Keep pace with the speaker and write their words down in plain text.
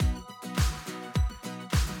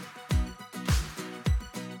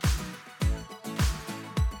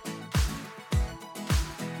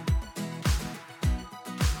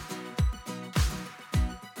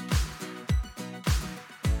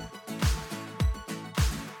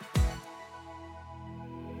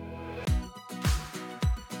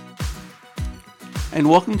and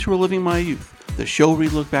welcome to Reliving My Youth, the show where we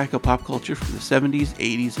look back at pop culture from the 70s,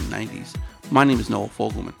 80s, and 90s. My name is Noel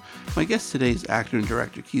Fogelman. My guest today is actor and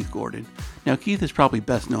director Keith Gordon. Now, Keith is probably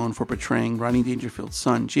best known for portraying Rodney Dangerfield's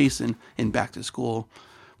son, Jason, in Back to School.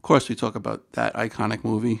 Of course, we talk about that iconic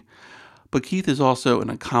movie. But Keith is also an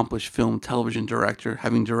accomplished film and television director,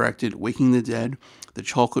 having directed Waking the Dead, The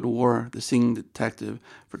Chocolate War, The Singing Detective.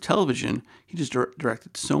 For television, he just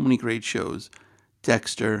directed so many great shows: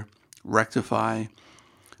 Dexter, Rectify,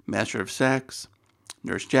 Master of Sex,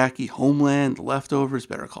 Nurse Jackie, Homeland, The Leftovers,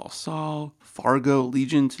 Better Call Saul, Fargo,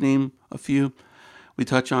 Legion, to name a few. We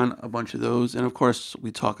touch on a bunch of those, and of course,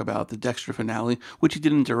 we talk about the Dexter finale, which he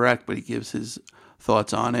didn't direct, but he gives his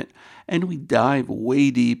thoughts on it. And we dive way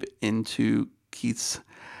deep into Keith's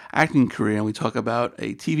acting career, and we talk about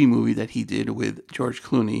a TV movie that he did with George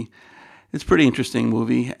Clooney. It's a pretty interesting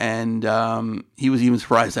movie, and he was even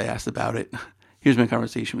surprised I asked about it. Here's my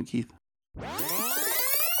conversation with Keith.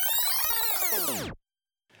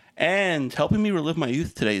 And helping me relive my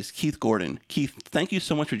youth today is Keith Gordon. Keith, thank you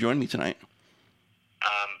so much for joining me tonight.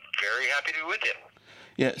 I'm very happy to be with you.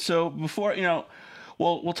 Yeah, so before,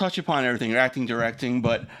 we'll touch upon everything, your acting, directing,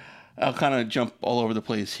 but I'll kind of jump all over the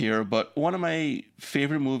place here. But one of my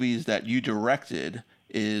favorite movies that you directed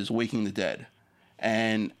is Waking the Dead.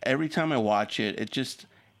 And every time I watch it,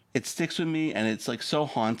 it sticks with me, and it's like so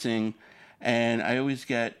haunting. And I always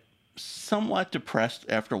get somewhat depressed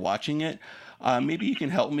after watching it. Maybe you can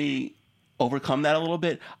help me overcome that a little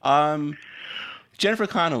bit. Jennifer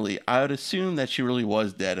Connelly, I would assume that she really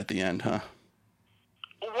was dead at the end, huh?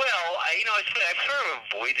 Well, I've sort of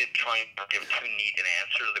avoided trying to give too neat an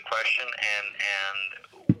answer to the question,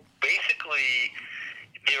 and basically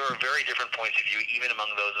there were very different points of view even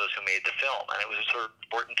among those of us who made the film, and it was sort of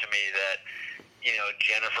important to me that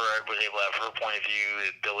Jennifer was able to have her point of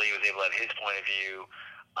view, Billy was able to have his point of view.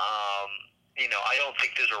 I don't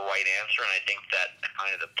think there's a right answer, and I think that's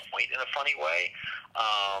kind of the point in a funny way.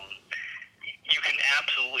 You can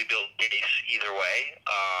absolutely build a case either way,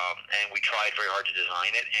 and we tried very hard to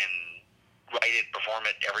design it and write it, perform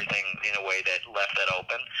it, everything in a way that left that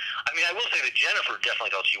open. I mean, I will say that Jennifer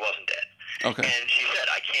definitely felt she wasn't dead. Okay. And she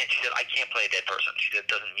said, I can't play a dead person. She said,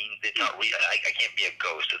 doesn't mean it's not real. I can't be a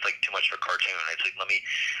ghost. It's like too much of a cartoon. It's like,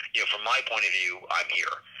 from my point of view, I'm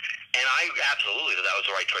here. And I absolutely thought that was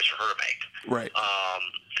the right choice for her to make. Right.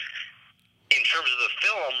 In terms of the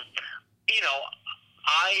film,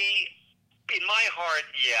 in my heart,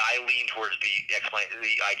 I lean towards the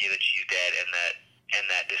idea that she's dead and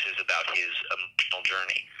that this is about his emotional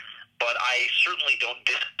journey. But I certainly don't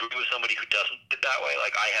disagree with somebody who doesn't do it that way.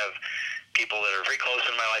 Like, I have people that are very close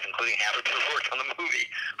in my life, including half of people who worked on the movie,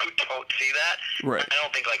 who don't see that. Right. I don't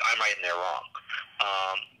think, I'm right and they're wrong.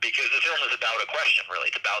 Because the film is about a question, really.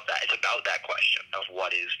 It's about that. It's about that question of what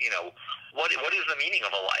is, what is the meaning of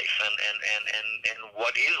a life, and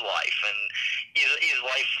what is life, and is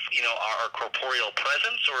life, our corporeal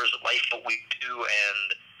presence, or is it life what we do and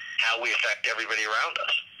how we affect everybody around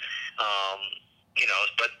us?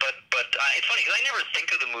 But it's funny because I never think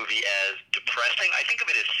of the movie as depressing. I think of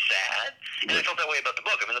it as sad, and I felt that way about the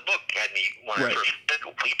book. I mean, the book had me when I first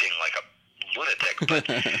weeping like a lunatic, but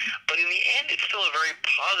in the end, it's still a very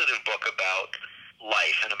positive book about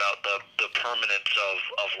life and about the permanence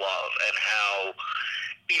of love, and how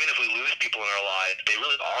even if we lose people in our lives, they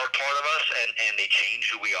really are part of us, and they change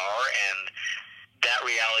who we are, and that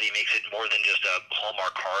reality makes it more than just a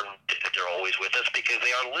Hallmark card that they're always with us, because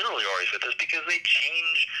they are literally always with us, because they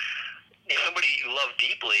change. If somebody you love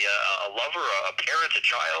deeply, a lover, a parent, a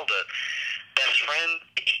child, a best friend,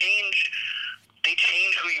 they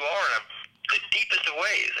change who you are in the deepest of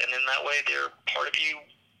ways, and in that way they're part of you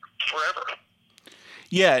forever.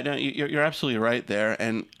 Yeah, no, you're absolutely right there,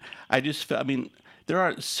 and there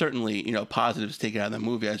are certainly, positives taken out of the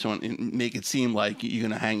movie. I just want to make it seem like you're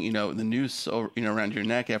going to hang, the noose over, around your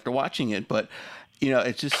neck after watching it. But,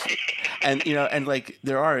 it's just, and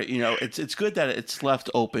there are, it's good that it's left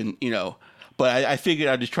open, but I figured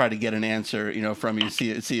I'd just try to get an answer, from you,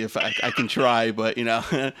 see if I can try, but,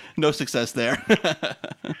 no success there.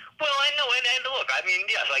 Well, I know, and look,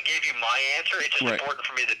 yes, I gave you my answer. It's just important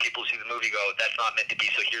for me that people see the movie go, that's not meant to be,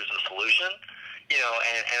 so here's the solution.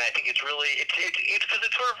 And I think it's really, it's because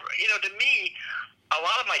it's sort of, to me, a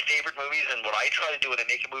lot of my favorite movies and what I try to do when I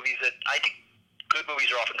make a movie is that I think good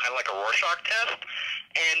movies are often kind of like a Rorschach test.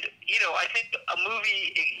 And, I think a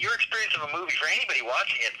movie, your experience of a movie for anybody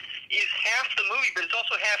watching it is half the movie, but it's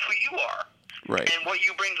also half who you are. Right. And what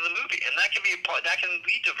you bring to the movie. And that can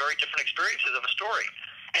lead to very different experiences of a story.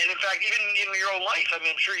 And in fact, even in your own life, I'm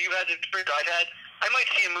sure you've had the experience I've had. I might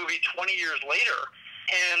see a movie 20 years later,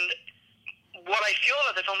 and what I feel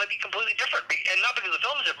about the film might be completely different, and not because the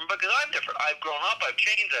film is different, but because I'm different. I've grown up, I've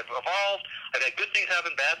changed, I've evolved, I've had good things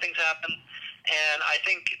happen, bad things happen, and I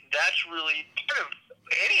think that's really part of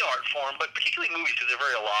any art form, but particularly movies because they're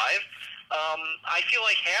very alive. I feel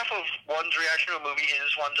like half of one's reaction to a movie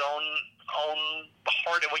is one's own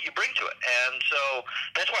heart and what you bring to it, and so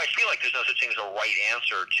that's why I feel like there's no such thing as a right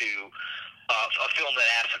answer to a film that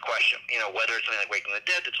asks a question. You know, whether it's something like Waking the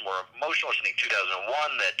Dead that's more emotional, or something 2001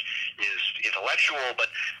 that is intellectual,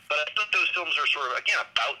 but I think those films are sort of, again,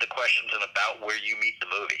 about the questions and about where you meet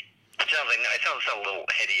the movie. It sounds a little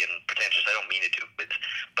heady and pretentious. I don't mean it to, but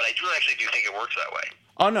I really actually do think it works that way.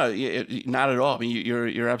 Oh no, not at all. I mean,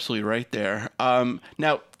 you're absolutely right there.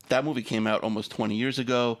 Now that movie came out almost 20 years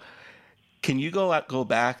ago. Can you go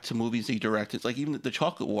back to movies that you directed, like even The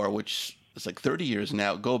Chocolate War, which is like 30 years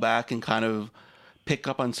now? Go back and kind of pick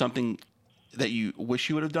up on something that you wish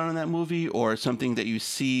you would have done in that movie, or something that you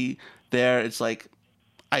see there. It's like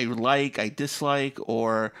I dislike,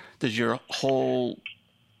 or does your whole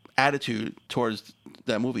attitude towards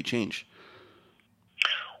that movie change?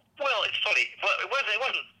 Well, it's funny. Well, it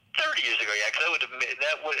wasn't 30 years ago yet, because it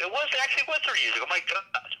was 30 years ago. My God,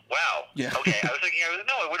 wow. Yeah. Okay, I was thinking,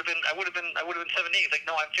 I would have been 17. It's like,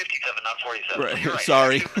 no, I'm 57, not 47. Right. So you're right.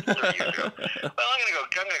 Sorry. It was 30 years ago. Well, I'm gonna go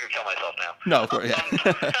kill myself now. No, of course. Yeah.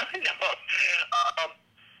 No.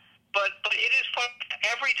 But it is fun.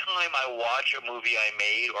 Every time I watch a movie I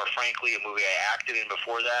made, or frankly a movie I acted in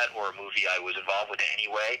before that, or a movie I was involved with in any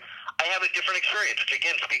way, I have a different experience, which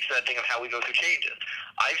again speaks to that thing of how we go through changes.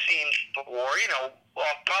 I've seen war,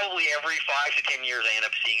 probably every 5 to 10 years I end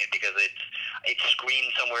up seeing it because it's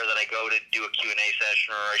screened somewhere that I go to do a Q&A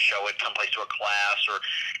session, or I show it someplace to a class,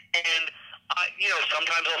 and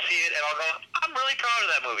sometimes I'll see it and I'll go, I'm really proud of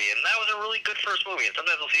that movie, and that was a really good first movie. And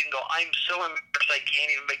sometimes I'll see it and go, I'm so embarrassed I can't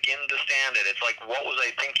even begin to stand it. It's like, what was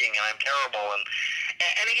I thinking? And I'm terrible.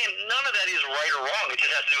 And again, none of that is right or wrong. It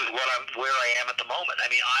just has to do with where I am at the moment. I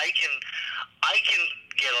mean, I can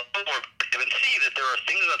get a little more objective and see that there are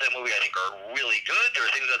things about that movie I think are really good. There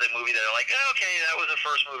are things about that movie that are like, okay, that was the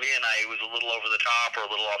first movie and I was a little over the top, or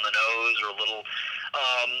a little on the nose, or a little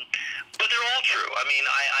but they're all true. I mean,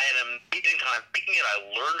 I had an amazing time making it. I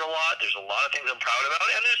learned a lot. There's a lot of things I'm proud about,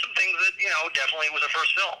 and there's some things that definitely was a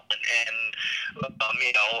first film, and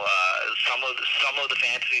some of the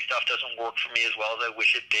fantasy stuff doesn't work for me as well as I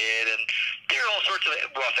wish it did, and there are all sorts of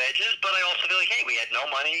rough edges. But I also feel like, hey, we had no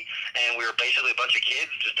money, and we were basically a bunch of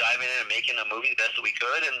kids just diving in and making a movie the best that we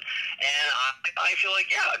could, and I feel like,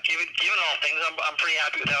 yeah, given all things, I'm pretty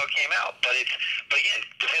happy with how it came out. But again,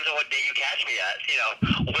 depends on what day you catch me at.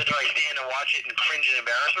 Whether I stand and watch it and cringe in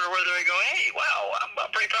embarrassment, or whether I go, hey, wow,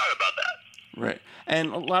 I'm pretty proud about that. Right.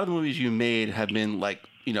 And a lot of the movies you made have been like,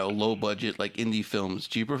 low budget, like indie films.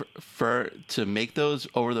 Do you prefer to make those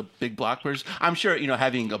over the big blockbusters? I'm sure,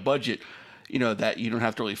 having a budget, that you don't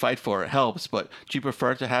have to really fight for, it helps. But do you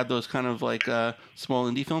prefer to have those kind of like small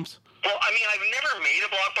indie films? Well, I mean, I've never made a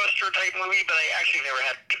blockbuster type movie, but I actually never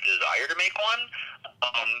had the desire to make one.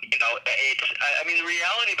 The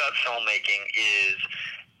reality about filmmaking is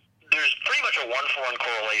there's pretty much a one-for-one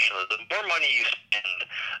correlation. The more money you spend,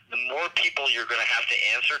 the more people you're going to have to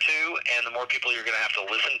answer to, and the more people you're going to have to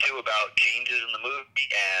listen to about changes in the movie,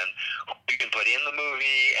 and who you can put in the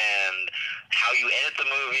movie, and how you edit the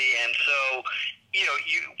movie. And so,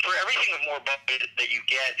 for everything with more budget that you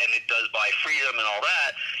get, and it does buy freedom and all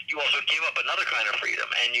that, you also give up another kind of freedom,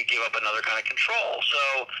 and you give up another kind of control.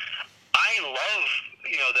 So I love,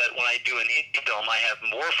 that when I do an indie film, I have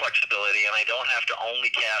more flexibility, and I don't have to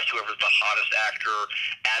only cast whoever's the hottest actor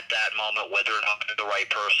at that moment, whether or not they're the right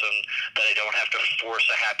person, that I don't have to force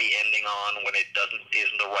a happy ending on when it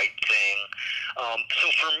isn't the right thing. So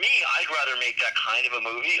for me, I'd rather make that kind of a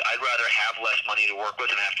movie. I'd rather have less money to work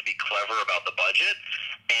with and have to be clever about the budget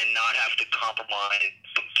and not have to compromise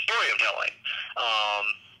the story I'm telling.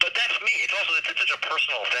 But that's me. It's such a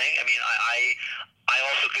personal thing. I mean, I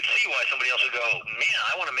also could see why somebody else would go, man,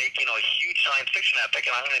 I want to make, a huge science fiction epic,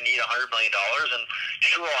 and I'm going to need $100 million, and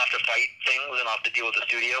sure, I'll have to fight things, and I'll have to deal with the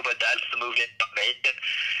studio, but that's the movie I'll make. And,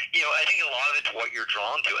 I think a lot of it's what you're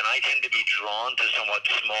drawn to, and I tend to be drawn to somewhat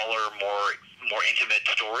smaller, more intimate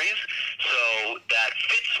stories, so that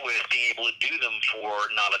fits with being able to do them for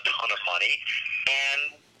not a ton of money.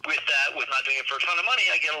 And with that, with not doing it for a ton of money,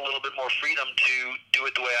 I get a little bit more freedom to do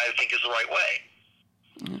it the way I think is the right way.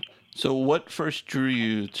 Mm-hmm. So what first drew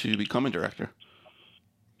you to become a director?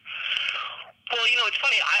 Well, it's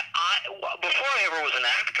funny. Before I ever was an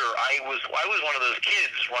actor, I was one of those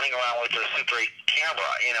kids running around with a Super 8 camera,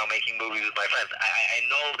 making movies with my friends. I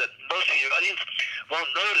know that most of your audience won't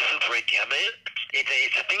know what a Super 8 camera is.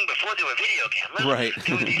 It's a thing before there were video cameras. Right.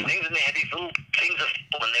 Doing these things, and they had these little things of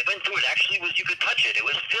when they went through it. Actually, was you could touch it. It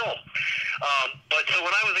was film. But so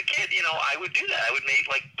when I was a kid, I would do that. I would make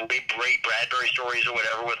like Ray Bradbury stories or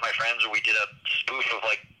whatever with my friends, or we did a spoof of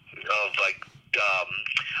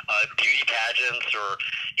beauty pageants, or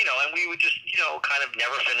and we would just kind of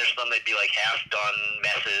never finish them. They'd be like half done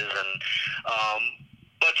messes, and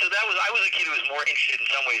but so I was a kid who was more interested in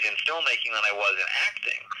some ways in filmmaking than I was in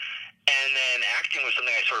acting. And then acting was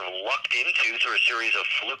something I sort of lucked into through a series of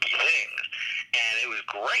fluky things, and it was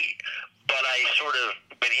great. But I sort of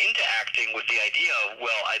went into acting with the idea of,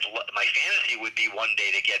 well, my fantasy would be one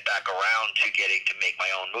day to get back around to getting to make my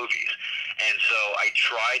own movies. And so I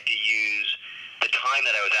tried to use the time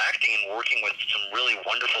that I was acting and working with some really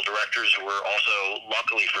wonderful directors who were also,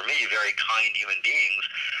 luckily for me, very kind human beings.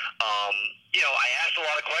 I asked a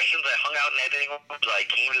lot of questions. I hung out in editing rooms. I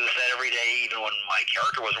came to the set every day, even when my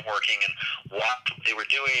character wasn't working, and watched what they were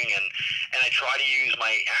doing. And I try to use my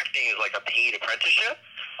acting as like a paid apprenticeship.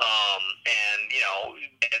 And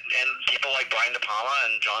people like Brian De Palma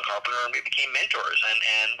and John Carpenter became mentors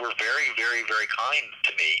and were very, very, very kind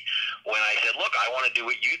to me when I said, look, I want to do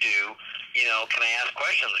what you do. Can I ask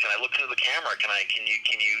questions? Can I look into the camera? Do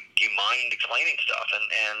you mind explaining stuff?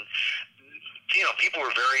 And people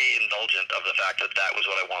were very indulgent of the fact that was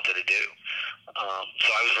what I wanted to do. So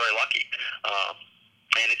I was very lucky.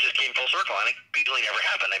 And it just came full circle, and it usually never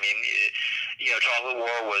happened. I mean, Chocolate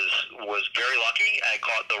War was very lucky. I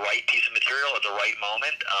caught the right piece of material at the right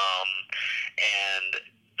moment, and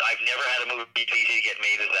I've never had a movie so easy to get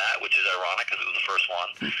made as that, which is ironic because it was the first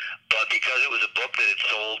one. But because it was a book that had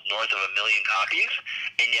sold north of 1 million copies,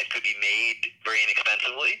 and yet could be made very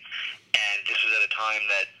inexpensively, and this was at a time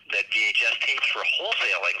that VHS tapes were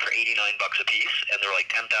wholesaling for $89 a piece, and there were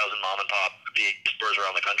like 10,000 mom and pop VHS stores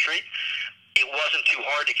around the country. It wasn't too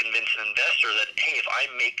hard to convince an investor that, hey, if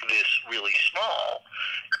I make this really small,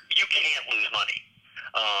 you can't lose money.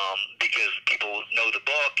 Because people know the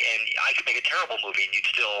book, and I could make a terrible movie and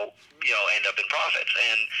you'd still, end up in profits.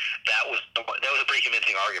 And that was a pretty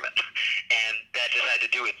convincing argument. And that just had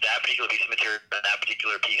to do with that particular piece of material, that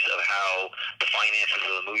particular piece of how the finances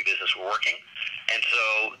of the movie business were working. And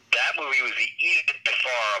so that movie was the easiest by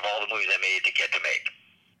far of all the movies I made to get to make.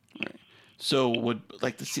 So would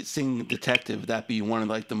like the Sing Detective that be one of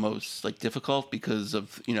like the most like difficult because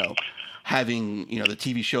of having the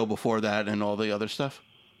TV show before that and all the other stuff?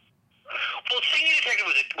 Well, Singing Detective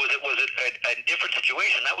was a different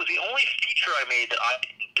situation. That was the only feature I made that I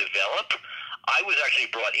didn't develop. I was actually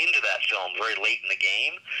brought into that film very late in the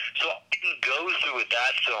game, so I didn't go through with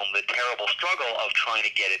that film the terrible struggle of trying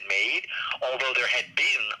to get it made, although there had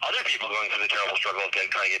been other people going through the terrible struggle of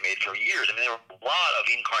trying to get made for years. I mean, there were a lot of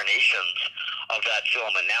incarnations of that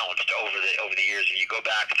film announced over the years. If you go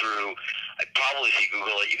back through, probably if you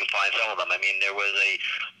Google it, you can find some of them. I mean, there was a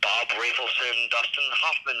Bob Rafelson, Dustin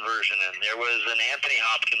Hoffman version, and there was an Anthony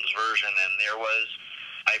Hopkins version, and there was,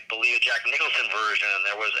 I believe, a Jack Nicholson version, and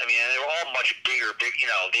they were all much bigger,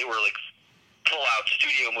 they were like full-out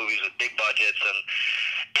studio movies with big budgets, and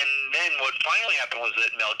then what finally happened was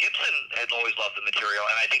that Mel Gibson had always loved the material,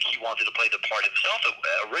 and I think he wanted to play the part himself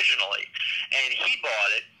originally, and he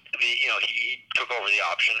bought it, he took over the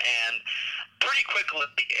option, and pretty quickly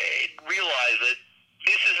realized that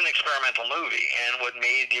this is an experimental movie, and what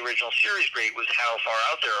made the original series great was how far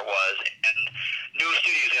out there it was, and no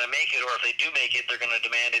studio's going to make it, or if they do make it, they're going to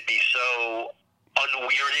demand it be so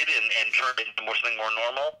unweirded and turned into something more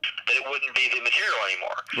normal that it wouldn't be the material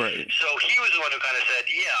anymore. Right. So he was the one who kind of said,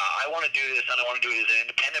 yeah, I want to do this, and I want to do it as an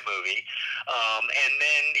independent movie. And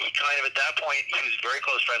then he kind of, at that point, he was very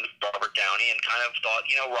close friends with Robert Downey and kind of thought,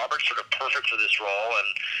 Robert's sort of perfect for this role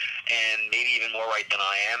and maybe even more right than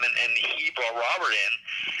I am. And he brought Robert in,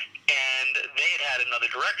 and they had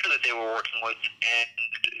another director that they were working with, and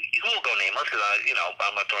we'll go nameless because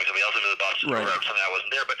I'm not throwing somebody else under the bus or something I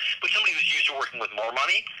wasn't there, but somebody who's used to working with more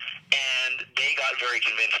money, and they got very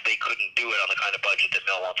convinced they couldn't do it on the kind of budget that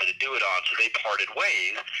Mel wanted to do it on, so they parted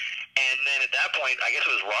ways. And then at that point, I guess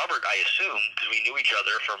it was Robert, I assume, because we knew each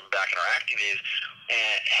other from back in our acting days,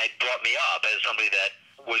 and had brought me up as somebody that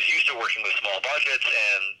was used to working with small budgets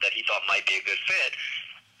and that he thought might be a good fit.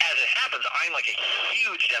 As it happens, I'm like a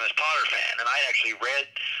huge Dennis Potter fan, and I'd actually read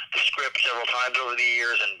the script several times over the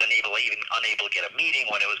years and been unable to get a meeting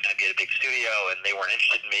when it was going to be at a big studio, and they weren't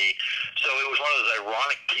interested in me. So it was one of those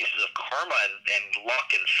ironic pieces of karma and luck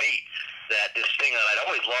and fate that this thing that I'd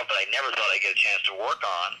always loved but I never thought I'd get a chance to work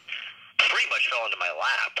on pretty much fell into my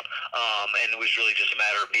lap. And it was really just a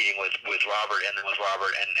matter of meeting with Robert, and then with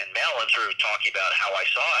Robert and Mel, and sort of talking about how I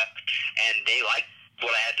saw it, and they liked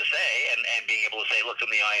what I had to say, and being able to say, look them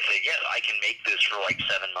in the eye and say, yes, I can make this for like $7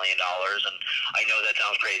 million, and I know that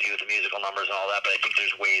sounds crazy with the musical numbers and all that, but I think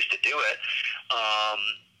there's ways to do it.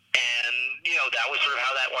 And, you know, that was sort of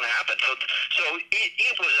how that one happened. So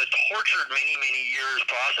it was a tortured many, many years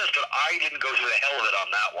process, but I didn't go through the hell of it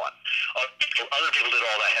on that one. Other people did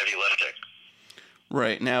all that heavy lifting.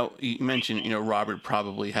 Right. Now, you mentioned, you know, Robert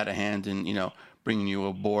probably had a hand in, you know, bringing you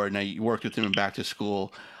aboard. Now, you worked with him in Back to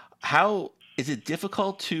School. How is it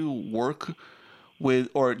difficult to work with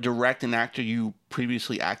or direct an actor you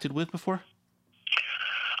previously acted with before?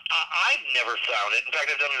 I've never found it. In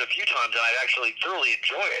fact, I've done it a few times, and I actually thoroughly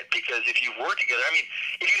enjoy it, because if you work together, I mean,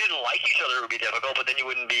 if you didn't like each other, it would be difficult, but then you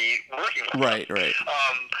wouldn't be working with Right, them. right.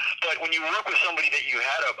 But when you work with somebody that you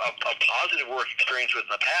had a positive work experience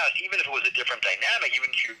with in the past, even if it was a different dynamic,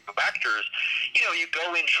 even if you actors, you know, you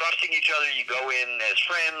go in trusting each other, you go in as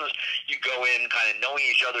friends, you go in kind of knowing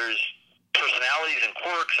each other's personalities and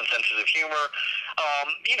quirks and senses of humor.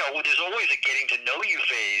 You know, there's always a getting to know you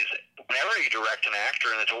phase whenever you direct an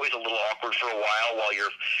actor, and it's always a little awkward for a while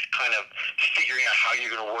you're kind of figuring out how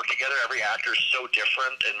you're going to work together. Every actor is so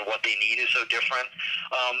different, and what they need is so different.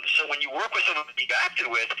 So when you work with someone that you've acted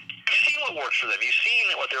with, you've seen what works for them. You've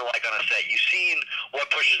seen what they're like on a set. You've seen what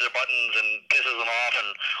pushes their buttons and pisses them off, and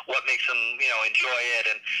what makes them, you know, enjoy it.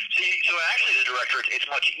 And so actually, as a director, it's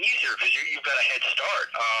much easier because you've got a head start.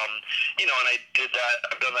 You know, and I did that.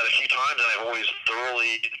 I've done that a few times, and I've always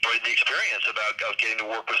thoroughly enjoyed the experience of getting to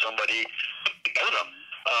work with somebody, know them.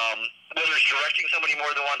 Whether it's directing somebody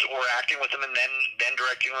more than once, or acting with them and then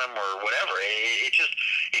directing them, or whatever, it just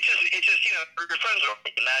you know, your friends are,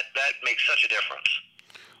 and that makes such a difference.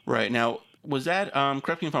 Right. Now, was that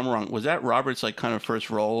correct me if I'm wrong, was that Robert's like kind of first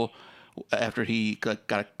role after he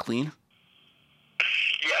got clean?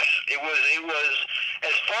 Yes, it was.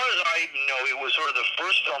 As far as I know, it was sort of the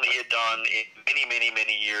first film he had done in many, many,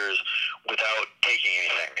 many years without taking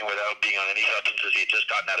anything and without being on any substances. He had just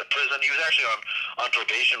gotten out of prison. He was actually on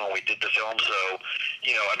probation when we did the film. So,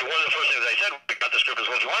 you know, I mean, one of the first things I said when we got the script was,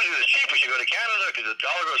 well, if you want to do this cheap, we should go to Canada because the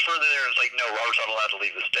dollar goes further there. And it's like, no, Robert's not allowed to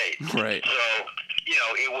leave the state. Right. So, you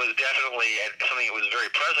know, it was definitely something that was very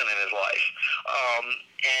present in his life.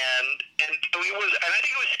 And so it was, and I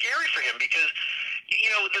think it was scary for him because, you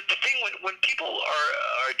know, the thing when people are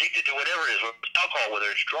addicted to whatever it is, whether it's alcohol, whether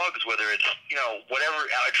it's drugs, whether it's, you know, whatever,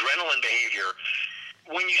 adrenaline behavior,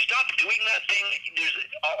 when you stop doing that thing, there's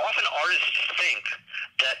often artists think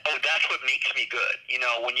that, oh, that's what makes me good. You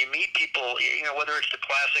know, when you meet people, you know, whether it's the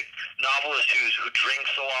classic novelist who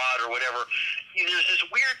drinks a lot or whatever, there's this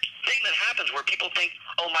weird thing that happens where people think,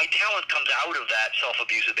 oh, my talent comes out of that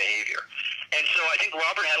self-abusive behavior. And so I think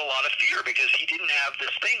Robert had a lot of fear because he didn't have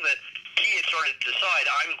this thing that he had started to decide,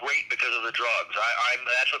 I'm great because of the drugs.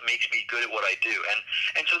 That's what makes me good at what I do.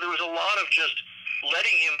 And so there was a lot of just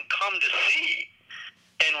letting him come to see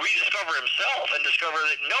and rediscover himself and discover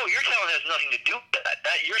that, no, your talent has nothing to do with that.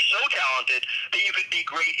 That you're so talented that you could be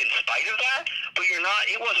great in spite of that, but you're not.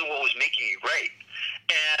 It wasn't what was making you great.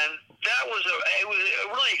 And that was it was a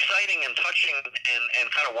really exciting and touching and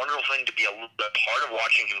kind of wonderful thing to be a part of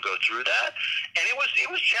watching him go through that. And it was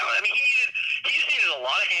challenging. I mean, he just needed a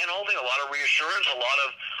lot of hand-holding, a lot of reassurance, a lot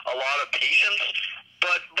of patience.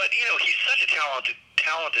 But you know, he's such a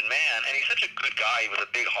talented man, and he's such a good guy with a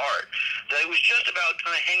big heart that it was just about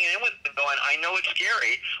kind of hanging in with him, going, I know it's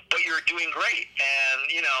scary, but you're doing great, and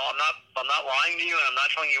you know, I'm not lying to you, and I'm not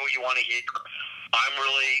telling you what you want to hear. I'm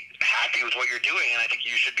really happy with what you're doing, and I think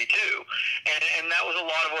you should be too. And that was a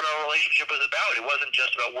lot of what our relationship was about. It wasn't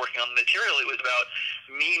just about working on the material. It was about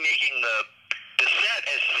me making the set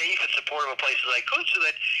as safe and supportive a place as I could so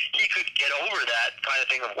that he could get over that kind of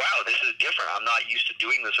thing of, wow, this is different. I'm not used to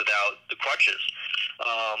doing this without the crutches.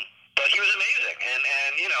 But he was amazing.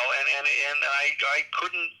 And you know, and I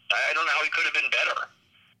don't know how he could have been better.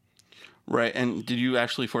 Right. And did you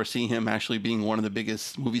actually foresee him actually being one of the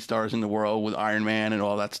biggest movie stars in the world with Iron Man and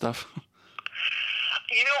all that stuff?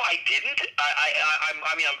 You know, I didn't.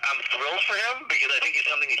 I'm thrilled for him because I think it's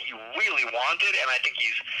something that he really wanted, and I think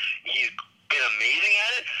he's been amazing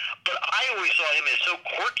at it. But I always saw him as so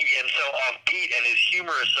quirky and so offbeat, and his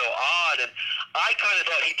humor is so odd. And I kind of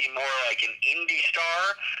thought he'd be more like an indie star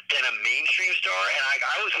than a mainstream star. And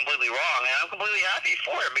I was completely wrong, and I'm completely happy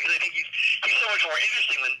for him because I think he's so much more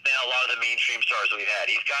interesting than a lot of the mainstream stars that we've had.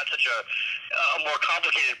 He's got such a more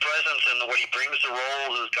complicated presence, and what he brings to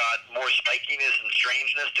roles has got more spikiness and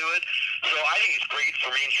strangeness to it. So I think it's great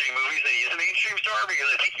for mainstream movies that he is a mainstream star because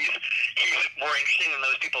I think he's more interesting than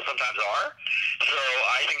those people sometimes are. So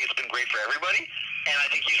I think it's been great for everybody, and I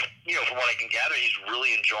think he's, you know, from what I can gather, he's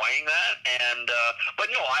really enjoying that. And but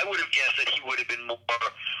no, I would have guessed that he would have been more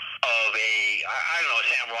of I don't know,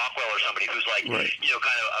 Sam Rockwell or somebody who's like, right.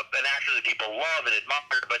 Kind of an actor that people love and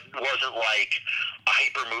admire, but wasn't like a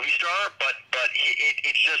hyper movie star. But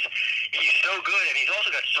it's just he's so good, and he's also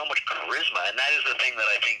got so much charisma, and that is the thing that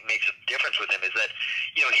I think makes a difference with him is that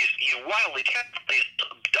he's wildly talented. He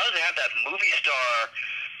does have that movie star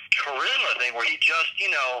charisma thing where he just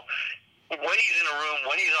when he's in a room,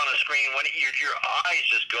 when he's on a screen, when your eyes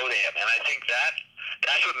just go to him, and I think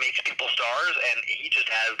that's what makes people stars, and he just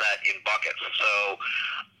has that in buckets. So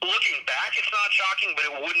looking back, it's not shocking, but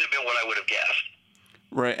it wouldn't have been what I would have guessed.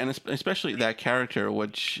 Right, and especially that character,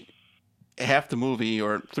 which half the movie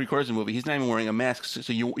or 3/4 of the movie, he's not even wearing a mask,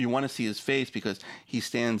 so you want to see his face because he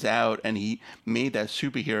stands out, and he made that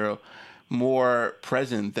superhero more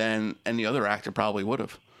present than any other actor probably would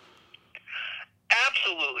have.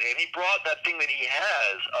 Absolutely, and he brought that thing that he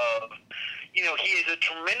has of, he has a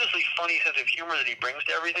tremendously funny sense of humor that he brings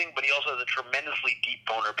to everything, but he also has a tremendously deep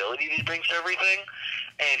vulnerability that he brings to everything,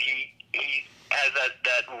 and he has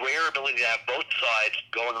that rare ability to have both sides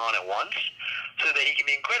going on at once, so that he can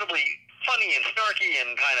be incredibly funny and snarky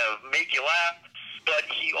and kind of make you laugh, but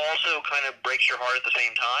he also kind of breaks your heart at the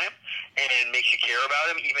same time and makes you care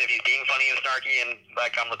about him, even if he's being funny and snarky and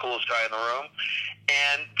like I'm the coolest guy in the room.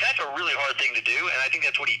 And that's a really hard thing to do, and I think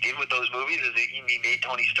that's what he did with those movies, is that he made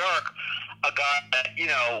Tony Stark a guy that,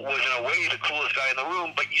 was in a way the coolest guy in the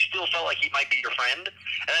room, but you still felt like he might be your friend,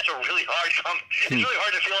 and that's a really hard it's really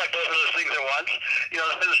hard to feel like both of those things at once.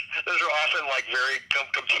 Those are often like very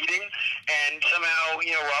competing, and somehow,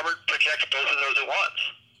 Robert projects both of those at once.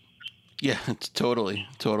 Yeah, it's totally.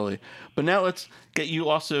 But now let's get you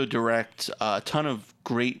also direct a ton of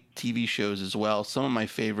great TV shows as well. Some of my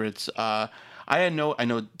favorites. I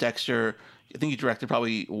know Dexter. I think you directed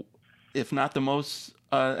probably, if not the most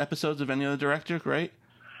episodes of any other director, right?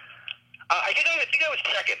 I think I was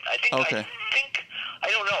second. Okay. I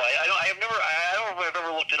don't know. I don't know if I've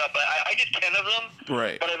ever looked it up, but I did 10 of them.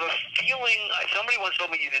 Right. But I have a feeling somebody once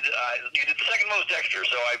told me you did the second most Dexter,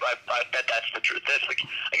 so I bet that's the truth. I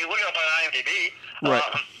can look it up on IMDb. Right.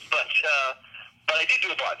 But I did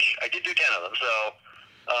do a bunch. I did do 10 of them, so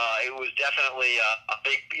it was definitely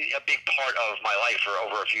a big part of my life for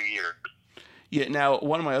over a few years. Yeah. Now,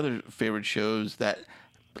 one of my other favorite shows that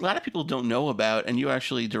a lot of people don't know about, and you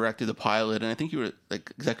actually directed the pilot, and I think you were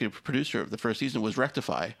like executive producer of the first season, was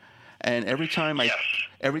Rectify. And every time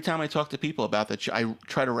I talk to people about that show, I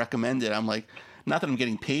try to recommend it. I'm like, not that I'm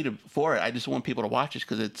getting paid for it, I just want people to watch it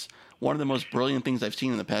because it's one of the most brilliant things I've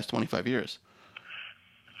seen in the past 25 years.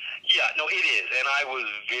 Yeah, no, it is, and I was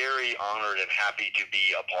very honored and happy to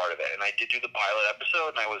be a part of it. And I did do the pilot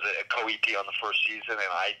episode, and I was a co-EP on the first season,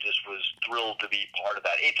 and I just was thrilled to be part of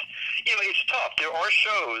that. It's tough. There are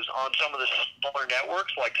shows on some of the smaller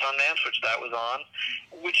networks, like Sundance, which that was on,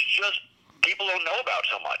 which just people don't know about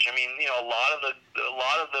so much. I mean, a lot of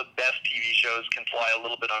the best TV shows can fly a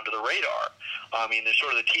little bit under the radar. I mean, they're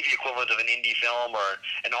sort of the TV equivalent of an indie film or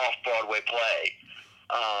an off-Broadway play.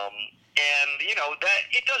 And, that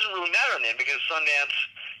it doesn't really matter in the end because Sundance,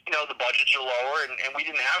 the budgets are lower, and we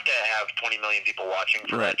didn't have to have 20 million people watching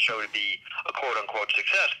for that show to be a quote-unquote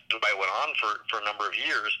success. It went on for a number of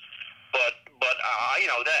years. But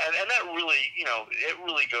that really, it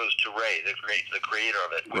really goes to Ray, the creator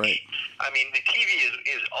of it. Which, right. I mean, the TV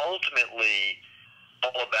is ultimately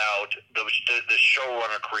all about the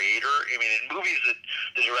showrunner creator. I mean, in movies,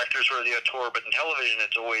 the director's sort of the auteur, but in television,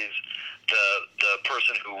 it's always the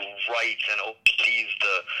person who writes and oversees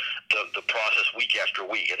the process week after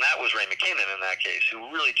week. And that was Ray McKinnon in that case, who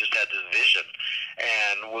really just had this vision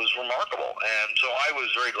and was remarkable. And so I was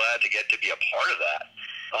very glad to get to be a part of that.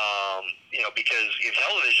 Because in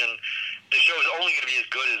television, the show is only going to be as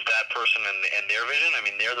good as that person and their vision. I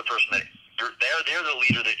mean, they're the person that they're the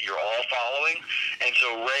leader that you're all following. And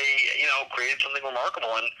so Ray, created something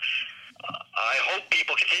remarkable, and I hope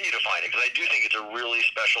people continue to find it because I do think it's a really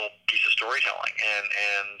special piece of storytelling.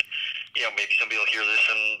 And maybe somebody will hear this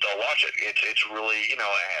and they'll watch it. It's really,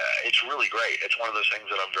 it's really great. It's one of those things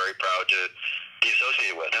that I'm very proud to be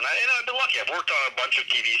associated with. And I've been lucky. I've worked on a bunch of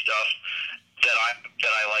TV stuff that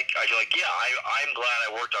I like. I feel like, I'm glad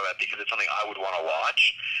I worked on that because it's something I would want to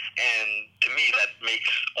watch. And to me, that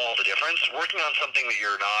makes all the difference. Working on something that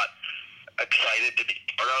you're not excited to be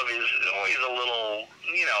part of is always a little,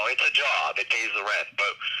 it's a job. It pays the rent.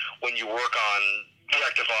 But when you work on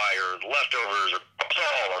Rectify or Leftovers or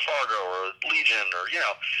Saul or Fargo or Legion or,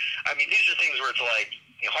 these are things where it's like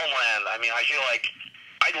Homeland. I mean, I feel like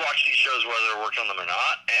I'd watch these shows whether they're working on them or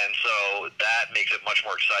not, and so that makes it much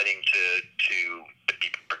more exciting to be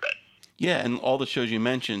part of it. Yeah, and all the shows you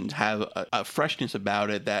mentioned have a freshness about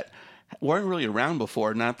it that weren't really around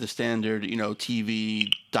before. Not the standard,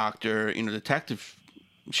 TV doctor, detective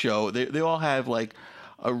show. They all have like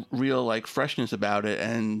a real like freshness about it,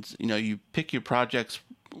 and you pick your projects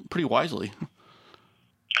pretty wisely.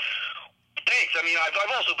 Thanks. I mean, I've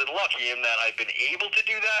also been lucky in that I've been able to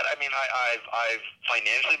do that. I mean, I've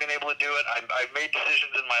financially been able to do it. I've made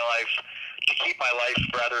decisions in my life to keep my life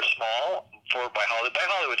rather small by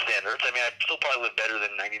Hollywood standards. I mean, I still probably live better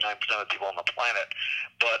than 99% of people on the planet,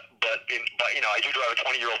 but I do drive a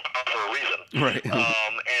 20-year-old car for a reason, Right?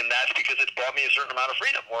 And that's because it's brought me a certain amount of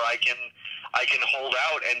freedom where I can hold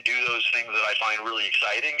out and do those things that I find really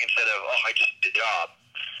exciting instead of I just did a job.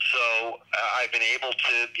 So I've been able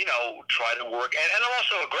to, try to work, and I'm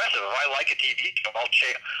also aggressive. If I like a TV show,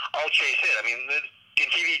 I'll chase it. I mean, in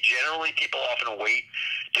TV, generally, people often wait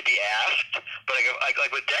to be asked. But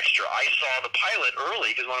like with Dexter, I saw the pilot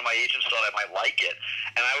early because one of my agents thought I might like it,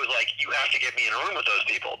 and I was like, "You have to get me in a room with those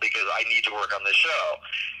people because I need to work on this show."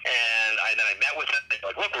 And then I met with them.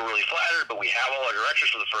 They're like, "Look, we're really flattered, but we have all our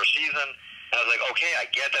directors for the first season." And I was like, okay,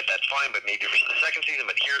 I get that, that's fine, but maybe for the second season,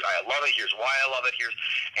 but I love it, here's why I love it,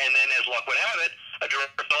 and then as luck would have it, a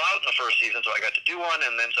director fell out in the first season, so I got to do one,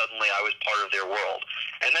 and then suddenly I was part of their world.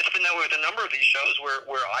 And that's been that way with a number of these shows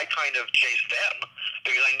where I kind of chased them,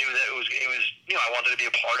 because I knew that it was I wanted to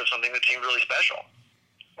be a part of something that seemed really special.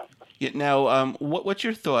 Yeah, now, what's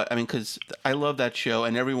your thought? I mean, because I love that show,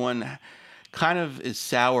 and everyone kind of is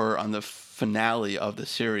sour on the finale of the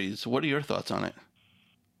series. What are your thoughts on it?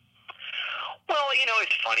 Well,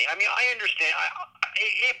 it's funny. I mean, I understand.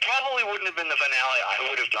 It probably wouldn't have been the finale I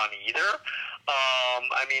would have done either.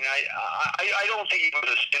 I mean, I don't think it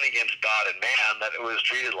was a sin against God and man that it was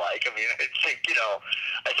treated like. I mean, I think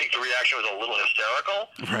the reaction was a little hysterical.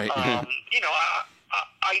 Right.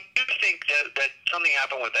 I do think that something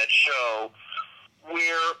happened with that show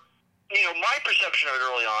where, my perception of it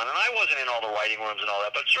early on, and I wasn't in all the writing rooms and all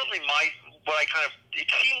that, but certainly it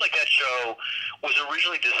seemed like that show was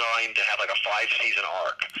originally designed to have like a 5-season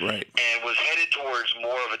arc. Right. And was headed towards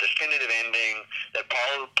more of a definitive ending that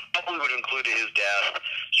probably would include his death,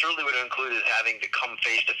 certainly would include his having to come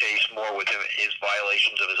face to face more with his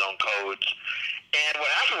violations of his own codes. And what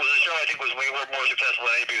happened was the show, I think, was way more successful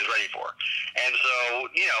than anybody was ready for. And so,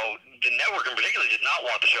 the network in particular did not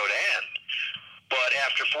want the show to end. But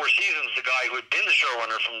after 4 seasons, the guy who had been the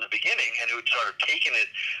showrunner from the beginning and who had sort of taken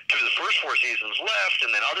it through the first 4 seasons left,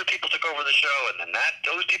 and then other people took over the show, and then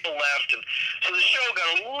those people left, and so the show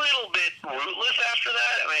got a little bit rootless after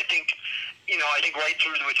that. I mean, I think right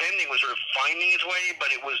through to its ending was sort of finding its way,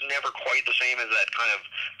 but it was never quite the same as that kind of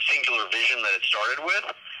singular vision that it started with.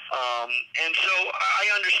 And so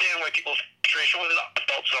I understand why people's frustration with it. I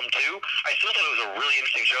felt some too. I still thought it was a really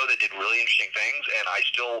interesting show that did really interesting things, and I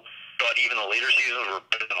still thought even the later seasons were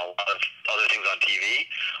better than a lot of other things on TV.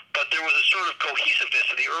 But there was a sort of cohesiveness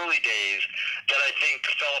in the early days that I think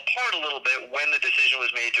fell apart a little bit when the decision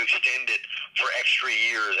was made to extend it for extra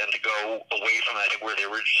years and to go away from, I think, where the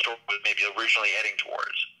original story was maybe originally heading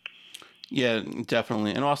towards. Yeah,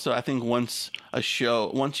 definitely. And also, I think once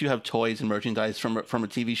you have toys and merchandise from a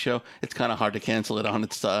TV show, it's kind of hard to cancel it on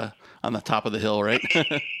on the top of the hill, right? No,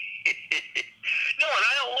 and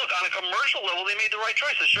I don't look on a commercial level. They made the right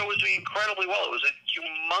choice. The show was doing incredibly well. It was a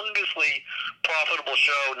humongously profitable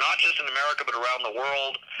show, not just in America but around the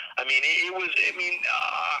world. I mean, it was. I mean,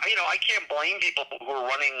 I can't blame people who are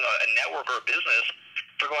running a network or a business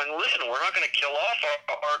for going, listen, we're not going to kill off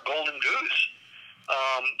our golden goose.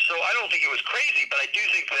 So I don't think it was crazy, but I do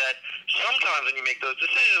think that sometimes when you make those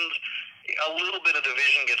decisions, a little bit of the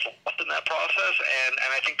vision gets lost in that process, and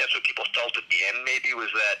I think that's what people felt at the end. Maybe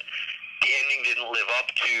was that the ending didn't live up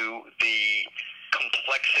to the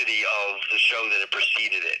complexity of the show that had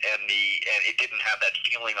preceded it, and it didn't have that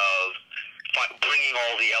feeling of bringing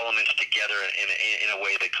all the elements together in a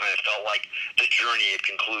way that kind of felt like the journey had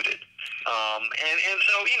concluded. And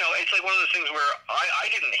so, it's like one of those things where I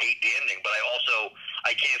didn't hate the ending, but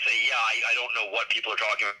I can't say, I don't know what people are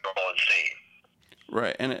talking about. They're all insane.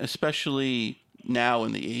 Right, and especially now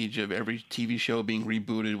in the age of every TV show being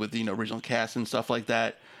rebooted with the original cast and stuff like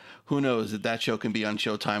that, who knows that show can be on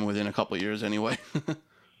Showtime within a couple of years anyway.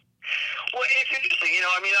 Well, it's interesting,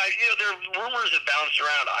 I mean, there are rumors that bounced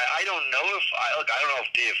around. I don't know if I don't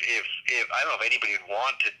know if anybody would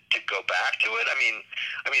want to go back to it. I mean,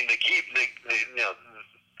 the key being,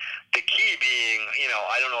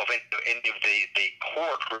 I don't know if any of the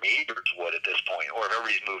core creators would at this point, or if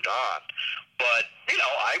everybody's moved on. But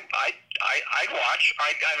I'd watch.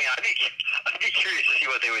 I'd be curious to see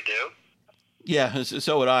what they would do. Yeah,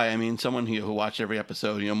 so would I. I mean, someone who watched every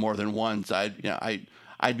episode, more than once, I'd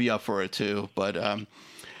be up for it too. But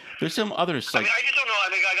There's some others. I mean, I just don't know.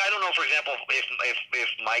 I mean, I don't know, for example, if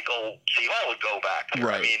Michael C. Hall would go back there.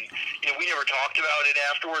 Right. I mean, we never talked about it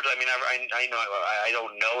afterwards. I mean, I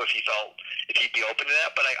don't know if he'd be open to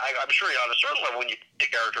that, but I'm sure on a certain level, when you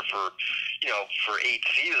pick a character for 8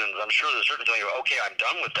 seasons, I'm sure there's a certain thing. Okay, I'm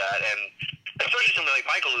done with that, and especially somebody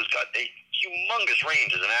like Michael, who's got a humongous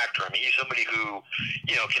range as an actor. I mean, he's somebody who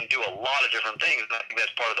can do a lot of different things, and I think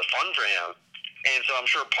that's part of the fun for him. And so I'm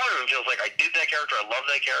sure part of him feels like, I did that character, I love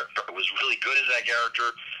that character, I was really good as that character,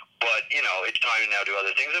 but, it's time to now do other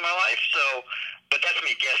things in my life. So, but that's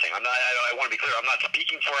me guessing. I want to be clear, I'm not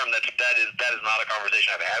speaking for him. That is not a conversation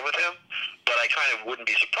I've had with him, but I kind of wouldn't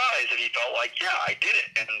be surprised if he felt like, yeah, I did it,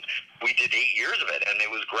 and we did 8 years of it, and it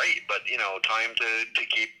was great, but, time to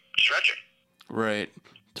keep stretching. Right.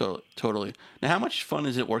 Totally. Now, how much fun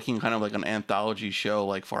is it working kind of like an anthology show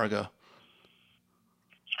like Fargo?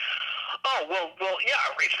 Oh, well, yeah.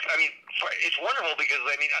 It's wonderful because,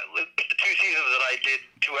 the 2 seasons that I did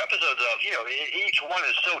 2 episodes of, each one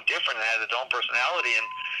is so different and has its own personality. And,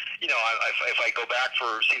 if I go back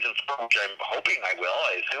for season 4, which I'm hoping I will,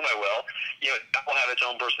 I assume I will, that will have its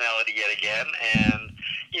own personality yet again. And,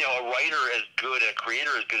 a writer as good, a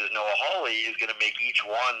creator as good as Noah Hawley is going to make each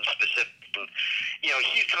one specific. And,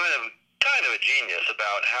 he's kind of a genius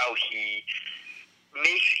about how he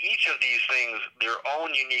makes each of these things their own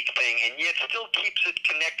unique thing, and yet still keeps it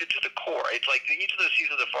connected to the core. It's like each of those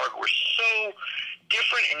seasons of Fargo were so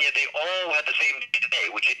different, and yet they all had the same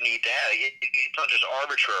DNA, which it needed to have. It's not just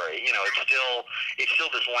arbitrary. It's still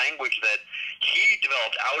this language that he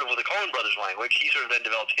developed out of the Coen Brothers language. He sort of then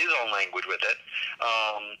developed his own language with it.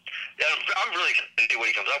 I'm really excited to see what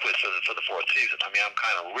he comes up with for the 4th season. I mean, I'm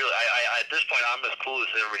kind of really, at this point, I'm as clueless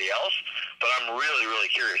as everybody else, but I'm really, really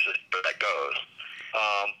curious as to where that goes.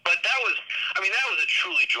 But that was a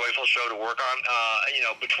truly joyful show to work on.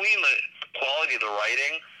 Between the quality of the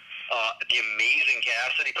writing, the amazing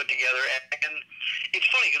cast that he put together, and it's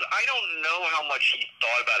funny because I don't know how much he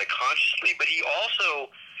thought about it consciously, but he also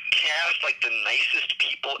cast like the nicest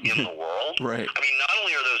people in the world. Right. I mean, not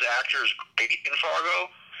only are those actors great in Fargo,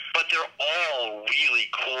 but they're all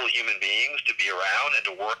really cool human beings to be around and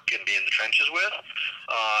to work and be in the trenches with.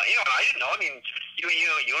 I didn't know. I mean,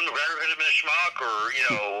 Ewan McGregor could have been a schmuck, or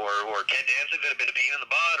Ted Danson could have been a pain in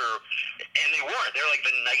the butt, and they weren't. They're like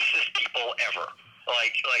the nicest people ever.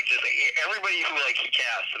 Like just everybody who he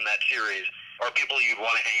cast in that series are people you'd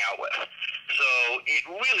want to hang out with. So it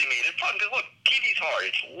really made it fun because look, TV's hard.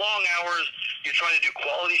 It's long hours. You're trying to do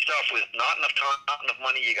quality stuff with not enough time, not enough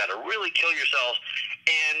money. You got to really kill yourself.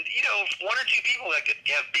 And if 1 or 2 people that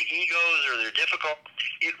have big egos or they're difficult,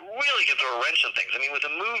 it really can throw a wrench on things. I mean, with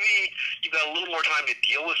a movie, you've got a little more time to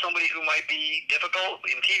deal with somebody who might be difficult.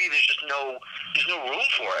 In TV, there's just no room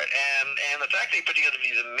for it. And the fact they put together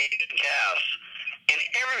these amazing casts, and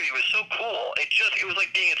everybody was so cool. It was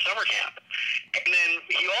like being at summer camp. And then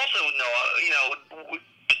he also,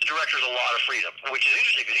 the director's a lot of freedom, which is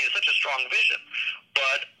interesting because he has such a strong vision.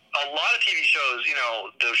 But a lot of TV shows,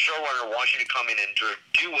 the showrunner wants you to come in and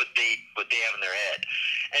do what they have in their head.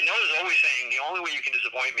 And Noah's always saying the only way you can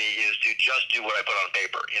disappoint me is to just do what I put on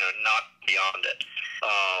paper, not beyond it.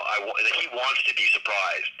 He wants to be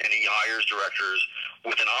surprised, and he hires directors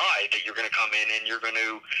with an eye that you're going to come in and you're going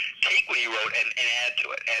to take what he wrote and add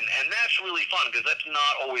to it. And that's really fun because that's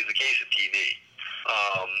not always the case in TV.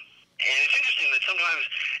 And it's interesting that sometimes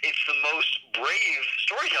it's the most brave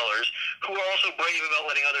storytellers who are also brave about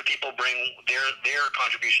letting other people bring their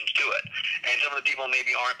contributions to it. And some of the people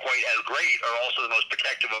maybe aren't quite as great are also the most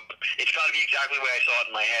protective of, it's got to be exactly the way I saw it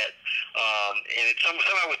in my head. And it's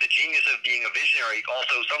somehow with the genius of being a visionary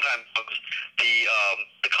also sometimes comes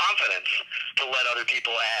the confidence to let other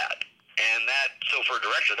people add. And so for a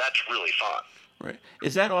director, that's really fun. Right.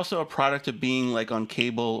 Is that also a product of being like on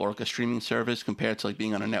cable or like a streaming service compared to like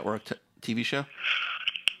being on a network TV show?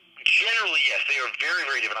 Generally, yes. They are very,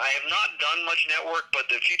 very different. I have not done much network, but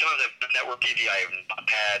the few times I've done network TV, I have not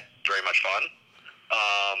had very much fun.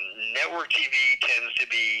 Network TV tends to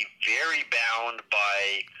be very bound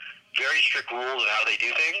by very strict rules of how they do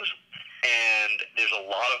things. And there's a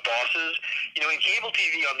lot of bosses. In cable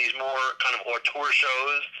TV on these more kind of auteur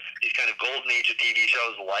shows, these kind of golden age of TV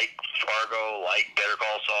shows like Fargo, like Better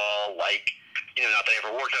Call Saul, like, not that I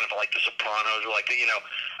ever worked on it, but like The Sopranos, or like, these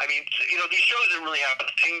shows that really have a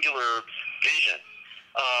singular vision.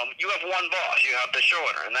 you have one boss, you have the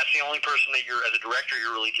showrunner, and that's the only person that as a director,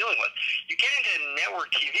 you're really dealing with. You get into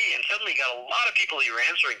network TV, and suddenly you got a lot of people that you're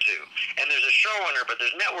answering to, and there's a showrunner, but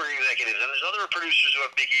there's network executives, and there's other producers who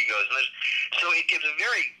have big egos, and so it gets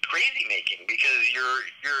very crazy making, because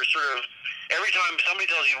you're sort of, every time somebody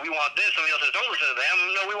tells you we want this, somebody else says don't listen to them.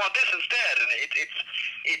 No, we want this instead, and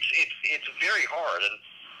it's very hard, and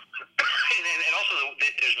and also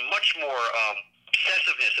there's much more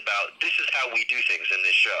obsessiveness about this is how we do things in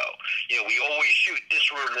this show. We always shoot this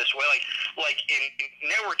room this way. Like in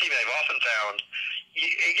network TV, I've often found,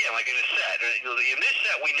 again, like in a set, in this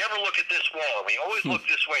set, we never look at this wall, and we always look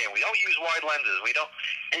this way, and we don't use wide lenses. We don't,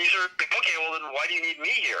 and you sort of think, okay, well then why do you need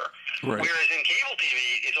me here? Right. Whereas in cable TV,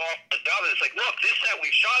 it's all about it. It's like, look, this set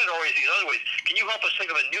we've shot it always these other ways. Can you help us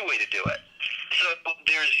think of a new way to do it? So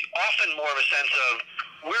there's often more of a sense of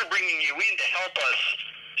we're bringing you in to help us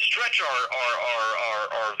stretch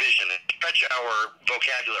our vision and stretch our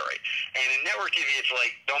vocabulary. And in network TV, it's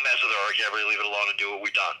like, don't mess with our vocabulary, leave it alone and do what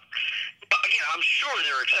we've done. But again, I'm sure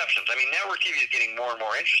there are exceptions. I mean, network TV is getting more and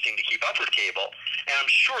more interesting to keep up with cable, and I'm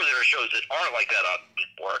sure there are shows that aren't like that on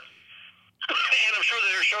network. And I'm sure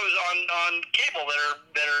there are shows on cable that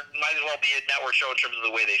are might as well be a network show in terms of the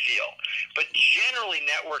way they feel. But generally,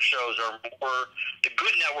 network shows are more the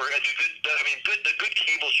good network. The good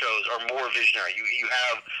cable shows are more visionary. You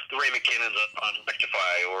have the Ray McKinnons on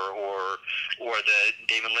Rectify, or the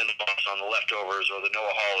David Lindelof on The Leftovers, or the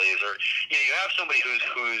Noah Hawleys, or you have somebody who's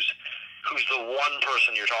the one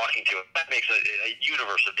person you're talking to. That makes a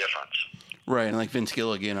universe of difference. Right, and like Vince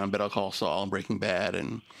Gilligan on Better Call Saul and Breaking Bad,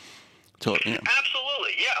 and.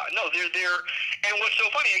 Absolutely, yeah. No, they're and what's so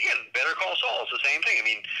funny, again, Better Call Saul is the same thing. I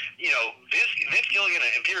mean, Vince Gilligan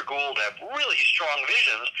and Peter Gould have really strong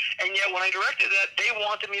visions, and yet when I directed that, they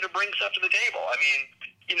wanted me to bring stuff to the table. I mean,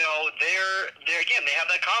 they're again, they have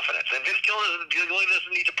that confidence, and Vince Gilligan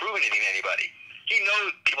doesn't need to prove anything to anybody. He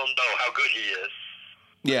knows people know how good he is.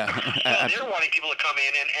 Yeah. So they're wanting people to come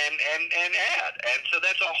in and add, and so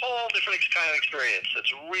that's a whole different kind of experience.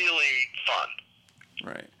 That's really fun.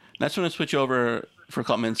 Right. That's when I switch over for a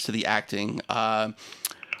couple minutes to the acting. One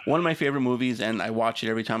of my favorite movies, and I watch it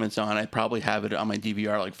every time it's on. I probably have it on my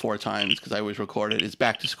DVR like 4 times because I always record it. It's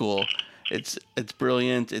Back to School. It's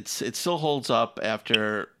brilliant. It still holds up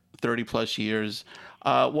after 30 plus years.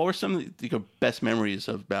 What were some of your best memories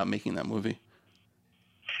about making that movie?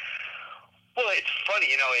 Well, it's funny.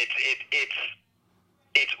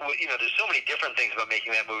 There's so many different things about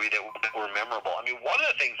making that movie that were memorable. I mean, one of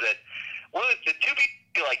the two people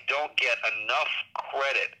don't get enough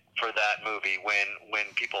credit for that movie when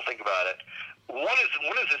people think about it. One is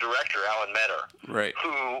the director, Alan Metter, right?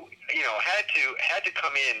 Who had to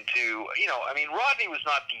come in to Rodney was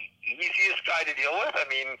not the easiest guy to deal with. I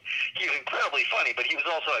mean, he was incredibly funny, but he was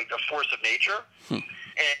also like a force of nature.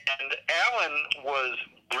 And Alan was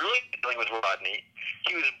brilliant at dealing with Rodney.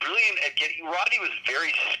 He was brilliant at Rodney was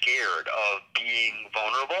very scared of being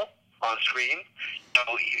vulnerable on screen.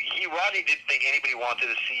 Rodney didn't think anybody wanted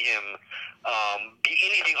to see him be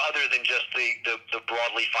anything other than just the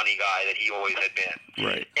broadly funny guy that he always had been.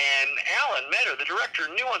 Right. And Alan Metter, the director,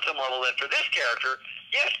 knew on some level that for this character,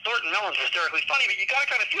 yes, Thornton Mellon's hysterically funny, but you gotta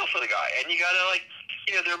kind of feel for the guy, and you gotta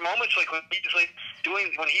there are moments like when he's doing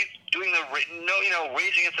the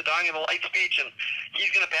Rage Against the Dying of the Light speech, and he's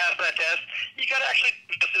gonna pass that test. You gotta actually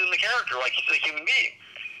sit in the character like he's a human being,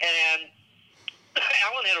 and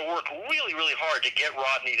Alan had to work really, really hard to get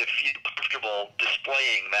Rodney to feel comfortable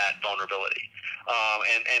displaying that vulnerability,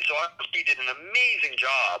 and so he did an amazing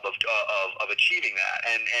job of achieving that,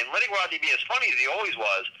 and letting Rodney be as funny as he always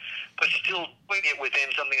was, but still doing it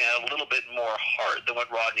within something that had a little bit more heart than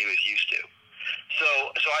what Rodney was used to. So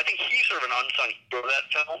I think he's sort of an unsung hero of that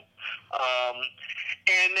film,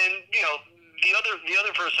 and then the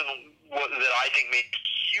other person that I think made a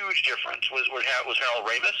huge difference was Harold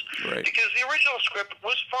Ramis, right? Because the original script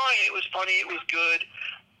was fine, it was funny, it was good,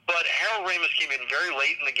 but Harold Ramis came in very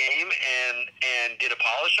late in the game and did a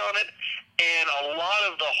polish on it, and a lot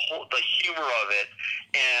of the humor of it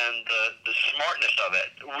and the smartness of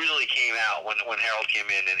it really came out when Harold came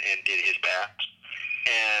in and did his best.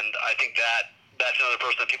 And I think that's another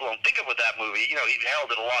person that people don't think of with that movie. Harold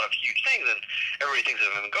did a lot of huge things, and everybody thinks of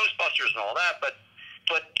him in Ghostbusters and all that, but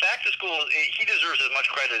Back to School, he deserves as much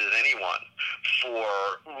credit as anyone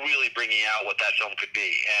for really bringing out what that film could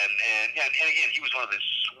be. And again, he was one of the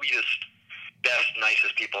sweetest, best,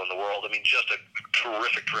 nicest people in the world. I mean, just a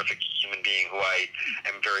terrific human being who I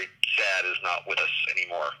am very sad is not with us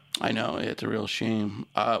anymore. I know, it's a real shame.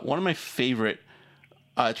 One of my favorite,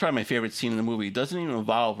 it's probably my favorite scene in the movie. It doesn't even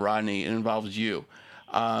involve Rodney, it involves you.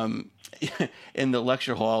 in the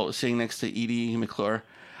lecture hall, sitting next to Edie McClure,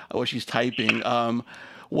 while she's typing.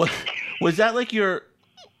 What was that like? Your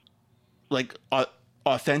like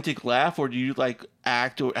authentic laugh, or do you like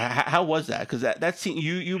act, or how was that? Because that scene,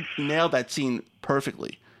 you nailed that scene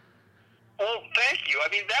perfectly. Well, thank you. I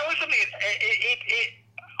mean, that was something. It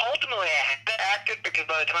ultimately I had to act it because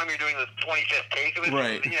by the time you're doing the 25th take of it,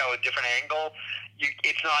 right. A different angle,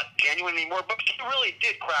 it's not genuine anymore. But she really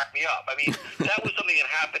did crack me up. I mean, that was something that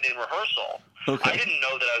happened in rehearsal. Okay. I didn't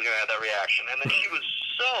know that I was going to have that reaction, and then she was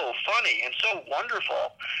so funny and so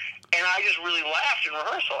wonderful, and I just really laughed in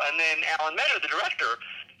rehearsal. And then Alan Metter, the director,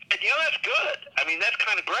 said, that's good. I mean, that's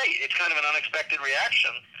kind of great. It's kind of an unexpected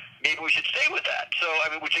reaction. Maybe we should stay with that. So,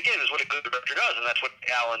 I mean, which again is what a good director does, and that's what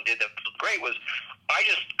Alan did that was great, was I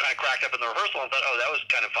just kind of cracked up in the rehearsal and thought, that was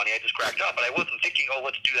kind of funny. I just cracked up, but I wasn't thinking,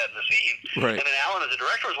 let's do that in the scene. Right. And then Alan, as a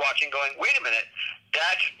director, was watching going, wait a minute,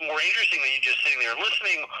 that's more interesting than you just sitting there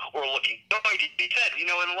listening or looking annoyed. He said, in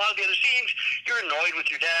a lot of the other scenes, you're annoyed with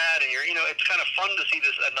your dad, and you're, it's kind of fun to see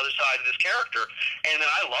this another side of this character. And then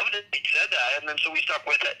I loved it. He said that, and then so we stuck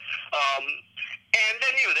with it. And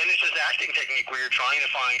then, then it's just acting technique where you're trying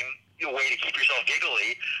to find a way to keep yourself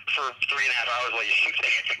giggly for 3.5 hours while you shoot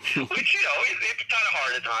it, which, it's kind of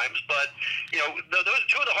hard at times. But, those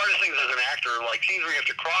two of the hardest things as an actor, like scenes where you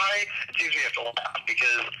have to cry and scenes where you have to laugh,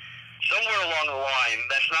 because somewhere along the line,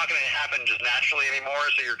 that's not going to happen just naturally anymore,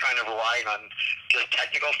 so you're kind of relying on just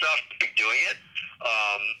technical stuff to be doing it.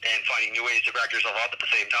 And finding new ways to crack yourself up at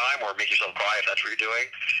the same time, or make yourself cry if that's what you're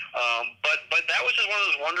doing. But that was just one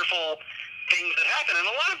of those wonderful things that happen, and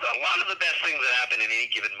a lot of the best things that happen in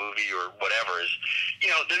any given movie or whatever is,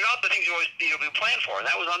 they're not the things you always plan for, and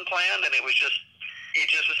that was unplanned, and it just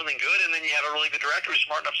was something good, and then you have a really good director who's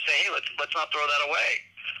smart enough to say, hey, let's not throw that away.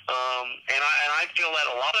 And I feel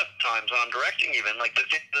that a lot of times when I'm directing, even like the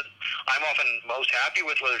thing that I'm often most happy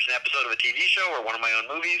with, whether it's an episode of a TV show or one of my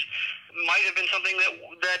own movies, might have been something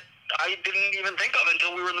that I didn't even think of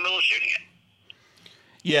until we were in the middle of shooting it.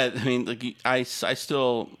 Yeah, I mean, like I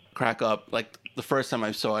still crack up like the first time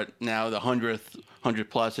I saw it. Now the 100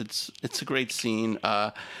 plus, it's a great scene.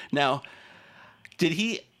 Now,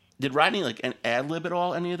 did Rodney like an ad lib at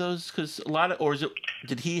all any of those? Because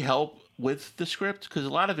did he help with the script? Because a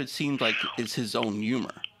lot of it seemed like it's his own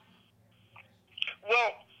humor.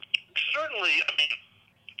 Well, certainly, I mean,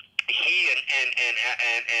 he and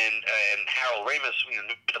Harold Ramis, knew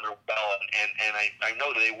each other well, and I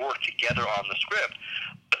know that they worked together on the script.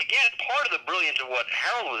 But again, part of the brilliance of what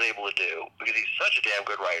Harold was able to do, because he's such a damn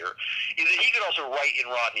good writer, is that he could also write in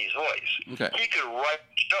Rodney's voice. Okay. He could write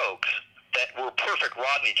jokes that were perfect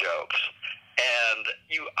Rodney jokes. And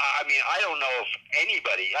I don't know if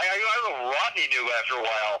anybody, I don't know if Rodney knew after a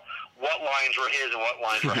while what lines were his and what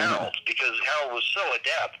lines were Harold's, because Harold was so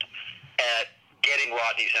adept at getting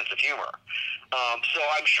Rodney's sense of humor. So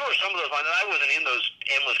I'm sure some of those lines, and I wasn't in those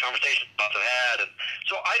endless conversations lots have had, and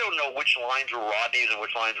so I don't know which lines were Rodney's and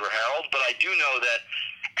which lines were Harold's, but I do know that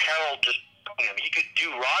Harold he could do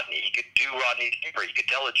Rodney, he could do Rodney's humor, he could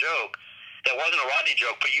tell a joke that wasn't a Rodney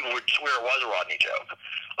joke, but you would swear it was a Rodney joke.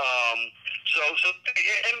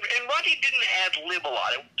 And Rodney didn't ad-lib a lot.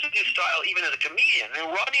 It was his style even as a comedian. And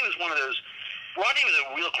Rodney was a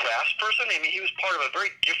real crafts person. I mean, he was part of a very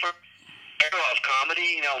different era of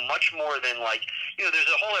comedy, much more than there's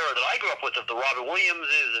a whole era that I grew up with of the Robin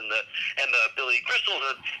Williamses and the Billy Crystals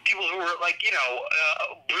and people who were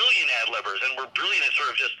brilliant ad-libbers and were brilliant at sort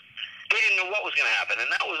of just, they didn't know what was going to happen,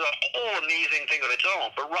 and that was a whole amazing thing of its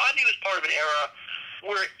own. But Rodney was part of an era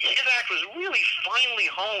where his act was really finely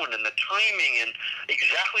honed, and the timing and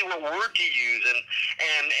exactly what word to use, and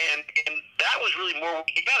that was really more what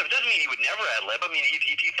he got. It doesn't mean he would never ad-lib. I mean, if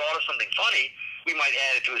he thought of something funny, we might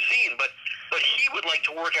add it to a scene, but he would like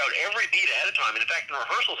to work out every beat ahead of time. And in fact, in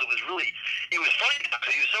rehearsals, it was funny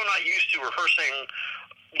because he was so not used to rehearsing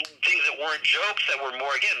things that weren't jokes, that were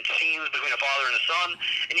more, again, scenes between a father and a son,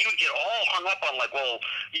 and he would get all hung up on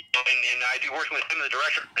and I'd be working with him and the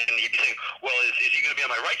director, and he'd be saying, well, is he going to be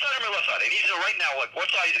on my right side or my left side? And he'd know right now what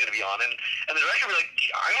side he's going to be on, and the director would be like,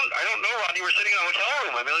 I don't know, Rodney, we're sitting in a hotel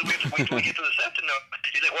room, I mean, we have to wait till we get to the set to know.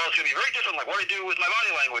 He's like, well, it's going to be very different, like what do I do with my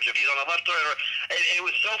body language if he's on the left side, and it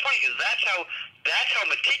was so funny, because that's how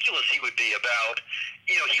meticulous he would be about,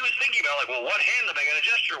 he was thinking about what hand am I going to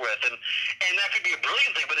gesture with, and that could be a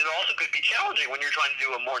brilliant thing, but it also could be challenging when you're trying to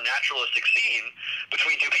do a more naturalistic scene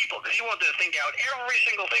between two people, because you want to think out every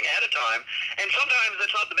single thing ahead of time, and sometimes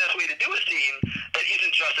that's not the best way to do a scene that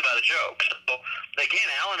isn't just about a joke. So again,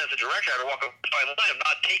 Alan as a director had to walk a fine line of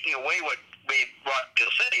not taking away what made Rod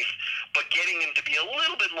feel safe, but getting him to be a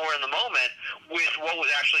little bit more in the moment with what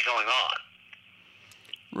was actually going on.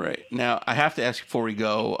 Right. Now, I have to ask before we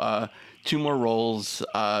go, two more roles,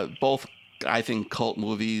 both, I think, cult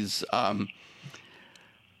movies.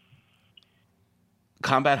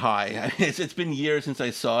 Combat High. It's been years since I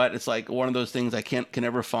saw it. It's like one of those things I can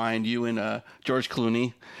never find. You and George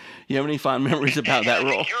Clooney. You have any fond memories about that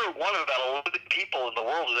role? You're one of about 11 people in the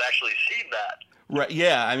world who's actually seen that. Right.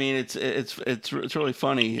 Yeah. I mean, it's really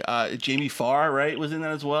funny. Jamie Farr, right, was in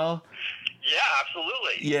that as well. Yeah,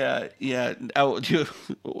 absolutely. Yeah. Yeah. Oh, do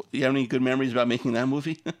you have any good memories about making that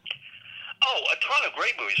movie? Oh, a ton of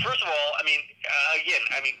great movies. First of all, I mean,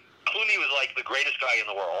 Clooney was like the greatest guy in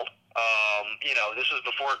the world. This was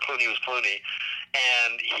before Clooney was Clooney,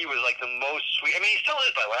 and he was like the most sweet. I mean, he still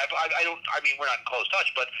is, by the way. We're not in close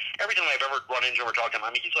touch, but every time I've ever run into him or talked to him,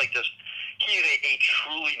 I mean, he's a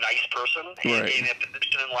truly nice person, and Right. in a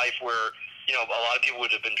position in life where a lot of people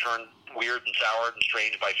would have been turned weird and soured and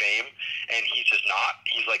strange by fame, and he's just not.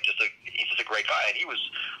 He's just a great guy, and he was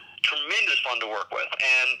tremendous fun to work with.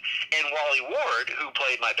 And Wally Ward, who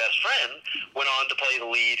played my best friend, went on to play the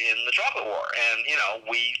lead in The Chocolate War. And, he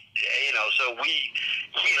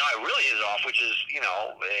and I really hit it off, which is, it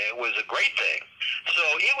was a great thing. So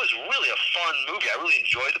it was really a fun movie. I really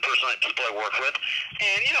enjoyed the people I worked with.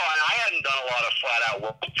 And, and I hadn't done a lot of flat-out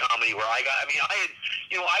work comedy where I had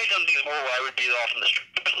done things more where I would be off in the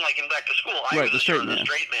street. Like in Back to School, I was the straight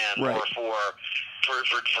man right. or for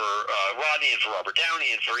Rodney and for Robert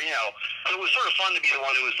Downey and for, so it was sort of fun to be the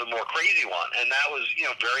one who was the more crazy one, and that was,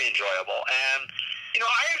 very enjoyable. And,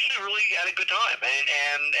 I actually really had a good time.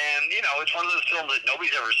 And it's one of those films that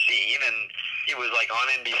nobody's ever seen, and it was like on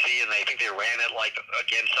NBC, and I think they ran it like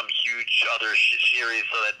against some huge other series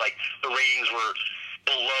so that like the ratings were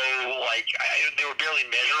below, like, they were barely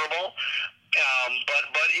measurable.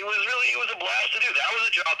 But it was a blast to do. That was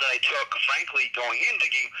a job that I took, frankly, going in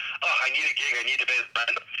thinking, I need a gig, I need to pay the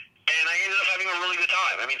rent. And I ended up having a really good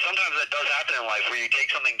time. I mean, sometimes that does happen in life where you take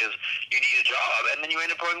something because you need a job, and then you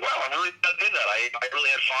end up going, wow, I'm really did that. I really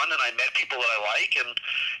had fun, and I met people that I like, and,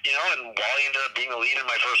 and Wally ended up being the lead in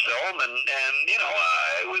my first film, and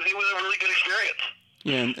it was a really good experience.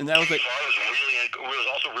 Yeah, and that was like... was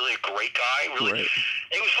also really a great guy. Really, right.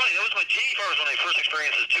 It was funny. That was Jamie Farr was one of my first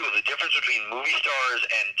experiences too, of the difference between movie stars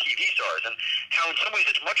and TV stars, and how in some ways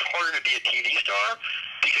it's much harder to be a TV star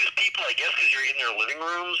because people, I guess, because you're in their living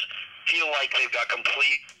rooms, feel like they've got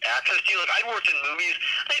complete access to you. Like, I'd worked in movies,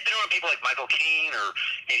 I'd been around people like Michael Caine or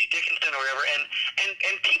Angie Dickinson or whatever, and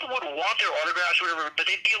people would want their autographs or whatever, but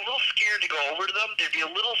they'd be a little scared to go over to them. There'd be a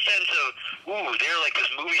little sense of, ooh, they're like this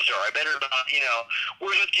movie star, I better not,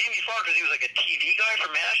 Whereas with Jamie Farr, because he was like a TV guy for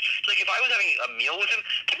MASH, it's like if I was having a meal with him,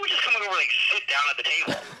 people would just come over and like sit down at the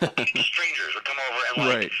table. Strangers would come over and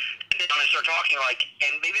like... Right. Sit down and start talking,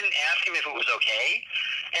 and they didn't ask him if it was okay.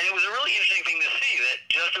 And it was a really interesting thing to see that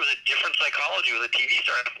just there was a different psychology with a TV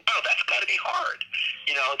star. Wow, that's got to be hard.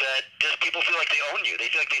 That just people feel like they own you. They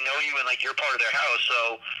feel like they know you and like you're part of their house, so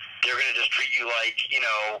they're going to just treat you like, you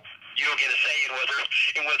don't get a say in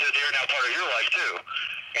whether they're now part of your life too.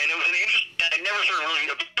 And it was an interesting. I never sort of really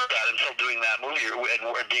observed that until doing that movie and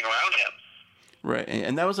being around him. Right,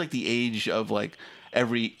 and that was like the age of like.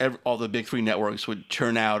 All the big three networks would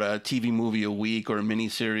churn out a TV movie a week or a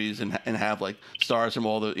miniseries and have like stars from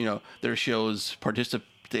all the their shows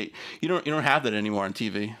participate. You don't have that anymore on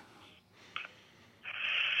TV.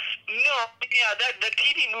 No, yeah, that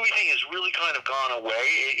TV movie thing has really kind of gone away.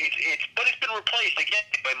 But it's been replaced again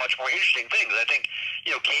by much more interesting things. I think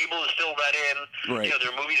cable is still let in. Right.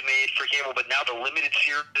 There are movies made for cable, but now the limited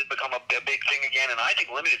series has become a big thing again. And I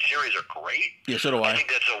think limited series are great. Yeah, so do I. I think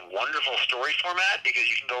that's a wonderful story format because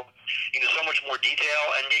you can go into so much more detail,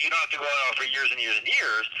 and you don't have to go on for years and years and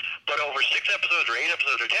years. But over 6 episodes or 8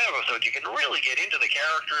 episodes or 10 episodes, you can really get into the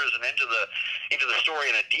characters and into the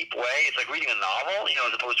story in a deep way. It's like reading a novel,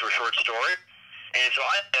 as opposed to a short story. And so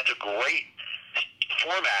that's a great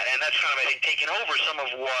format, and that's kind of, I think, taken over some of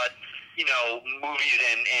what movies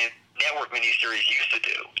and network miniseries used to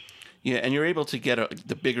do. Yeah, and you're able to get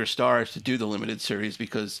the bigger stars to do the limited series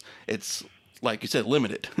because it's, like you said,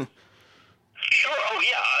 limited. Sure. Oh,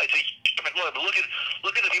 yeah.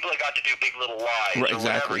 Look at the people that got to do Big Little Lies right, or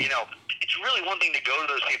whatever. exactly. It's really one thing to go to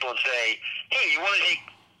those people and say, hey, you want to take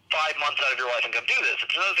 5 months out of your life and come do this.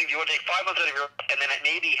 It's another thing, you want to take 5 months out of your life and then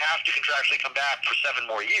maybe have to contractually come back for 7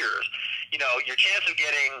 more years. Your chance of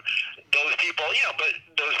getting those people, but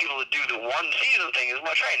those people that do the one season thing is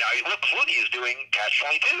much higher. Now, look, Clooney is doing Catch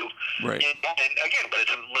 22. Right. And again, but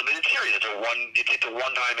it's a limited series. It's a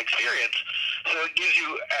one-time experience. So it gives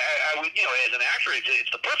you, I would, as an actor,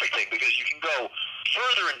 it's the perfect thing because you can go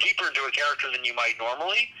further and deeper into a character than you might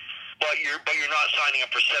normally. but you're not signing up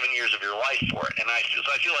for 7 years of your life for it. And I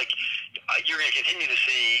feel like you're going to continue to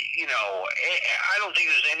see, I don't think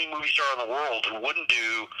there's any movie star in the world who wouldn't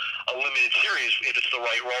do a limited series if it's the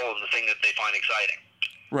right role and the thing that they find exciting.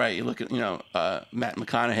 Right. You look at, Matt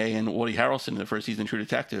McConaughey and Woody Harrelson in the first season of True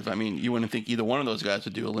Detective. I mean, you wouldn't think either one of those guys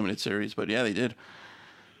would do a limited series, but yeah, they did.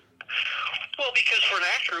 Well, because for an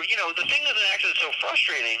actor, the thing with an actor that's so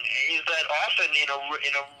frustrating is that often in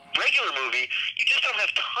a regular movie, you just don't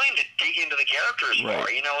have time to dig into the characters more.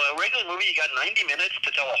 Right. A regular movie, you got 90 minutes to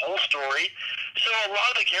tell a whole story, so a lot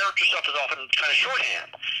of the character stuff is often kind of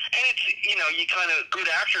shorthand. And it's, you kind of, good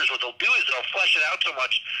actors, what they'll do is they'll flesh it out so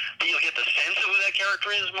much that you'll get the sense of who that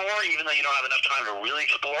character is more, even though you don't have enough time to really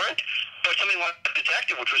explore it. But something like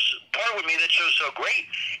Detective, which was part of what made that show so great,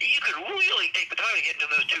 you could really take the time to get into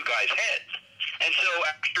those two guys' heads. And so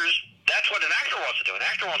actors, that's what an actor wants to do. An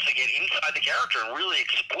actor wants to get inside the character and really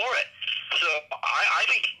explore it. So I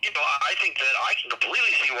think, I think that I can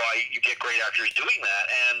completely see why you get great actors doing that.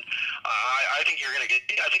 And I think you're going to get,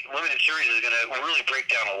 I think limited series is going to really break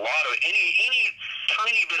down a lot of any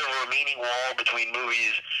tiny bit of a remaining wall between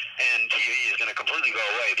movies and TV is going to completely go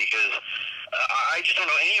away, because I just don't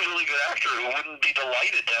know any really good actor who wouldn't be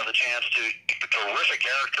delighted to have the chance to pick a terrific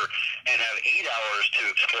character and have 8 hours to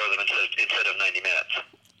explore them instead of 90 minutes.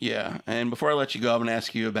 Yeah, and before I let you go, I'm going to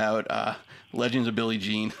ask you about Legends of Billie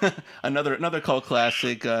Jean, another cult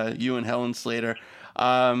classic. You and Helen Slater.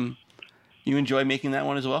 You enjoy making that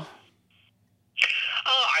one as well?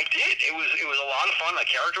 I did. It was a lot of fun. The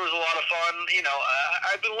character was a lot of fun.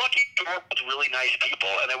 I've been lucky to work with really nice people,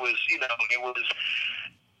 and it was.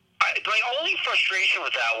 My only frustration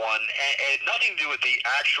with that one had nothing to do with the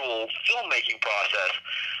actual filmmaking process.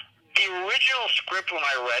 The original script, when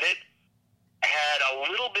I read it, had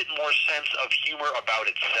a little bit more sense of humor about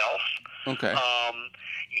itself. Okay.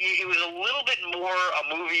 It was a little bit more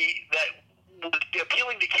a movie that was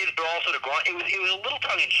appealing to kids, but also to grown. It was a little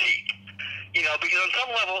tongue in cheek. Because on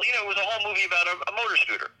some level, it was a whole movie about a motor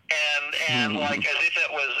scooter, and like as if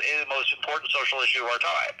that was the most important social issue of our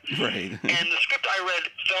time. Right. And the script I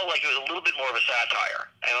read felt like it was a little bit more of a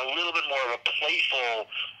satire and a little bit more of a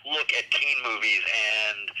playful look at teen movies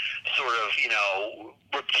and sort of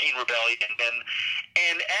teen rebellion.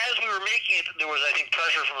 And as we were making it, there was, I think,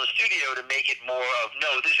 pressure from the studio to make it more of,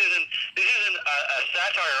 no, this isn't a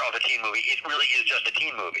satire of a teen movie. It really is just a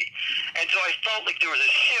teen movie. And so I felt like there was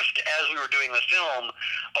a shift as we were doing the film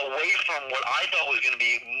away from what I thought was going to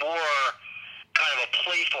be more kind of a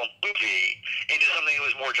playful movie into something that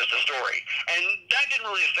was more just a story. And that didn't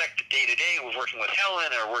really affect the day-to-day of working with Helen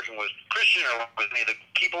or working with Christian or with any of the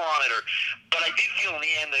people on it. But I did feel in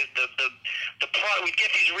the end the plot, we'd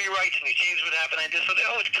get these rewrites and these changes would happen. I just thought,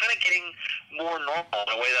 it's kind of getting more normal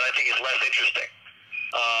in a way that I think is less interesting.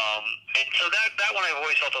 And so that one I've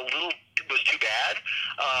always felt was too bad,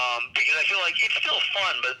 because I feel like it's still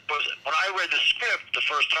fun, but when I read the script the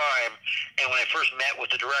first time, and when I first met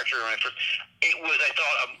with the director, it was, I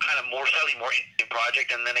thought, a kind of slightly more interesting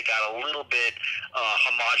project, and then it got a little bit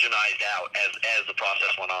homogenized out as the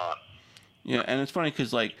process went on. Yeah, and it's funny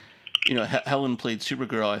because, Helen played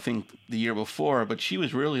Supergirl, I think, the year before, but she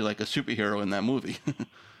was really like a superhero in that movie.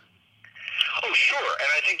 Oh, sure.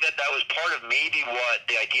 And I think that was part of maybe what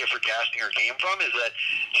the idea for casting her came from, is that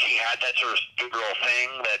she had that sort of Supergirl thing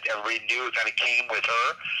that everybody knew kind of came with her.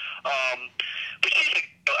 But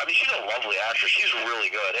she's a lovely actress. She's really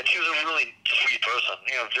good. And she was a really sweet person.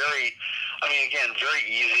 Very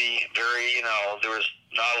easy, very, there was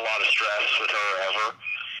not a lot of stress with her ever.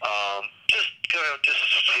 Just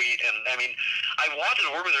sweet, and I wanted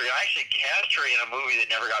to work with her. I actually cast her in a movie that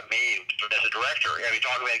never got made as a director.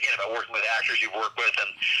 Talking about working with actors you work with, and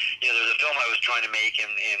there's a film I was trying to make in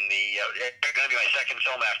the it's going to be my second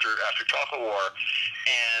film after Chocolate War,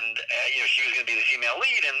 and she was going to be the female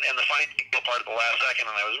lead, and the funny thing fell apart at the last second,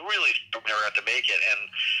 and I was really never got to make it, and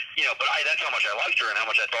but that's how much I liked her and how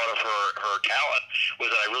much I thought of her talent, was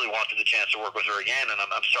that I really wanted the chance to work with her again, and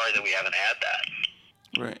I'm sorry that we haven't had that.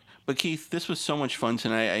 Right. But Keith, this was so much fun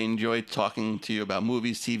tonight. I enjoyed talking to you about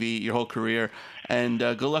movies, TV, your whole career, and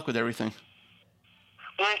good luck with everything.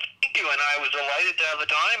 Well, thank you, and I was delighted to have the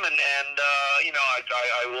time, and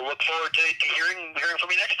I will look forward to hearing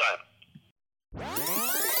from you next time.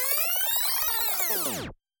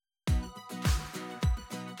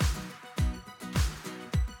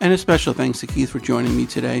 And a special thanks to Keith for joining me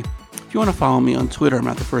today. If you want to follow me on Twitter, I'm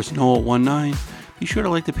at the first Noel19. Be sure to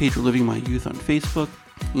like the page Reliving My Youth on Facebook.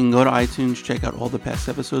 You can go to iTunes, check out all the past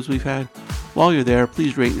episodes we've had. While you're there,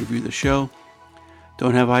 please rate and review the show.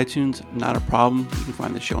 Don't have iTunes? Not a problem. You can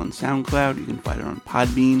find the show on SoundCloud. You can find it on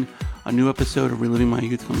Podbean. A new episode of Reliving My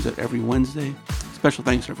Youth comes out every Wednesday. Special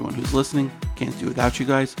thanks to everyone who's listening. Can't do without you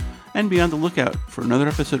guys. And be on the lookout for another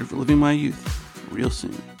episode of Reliving My Youth real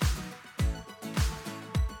soon.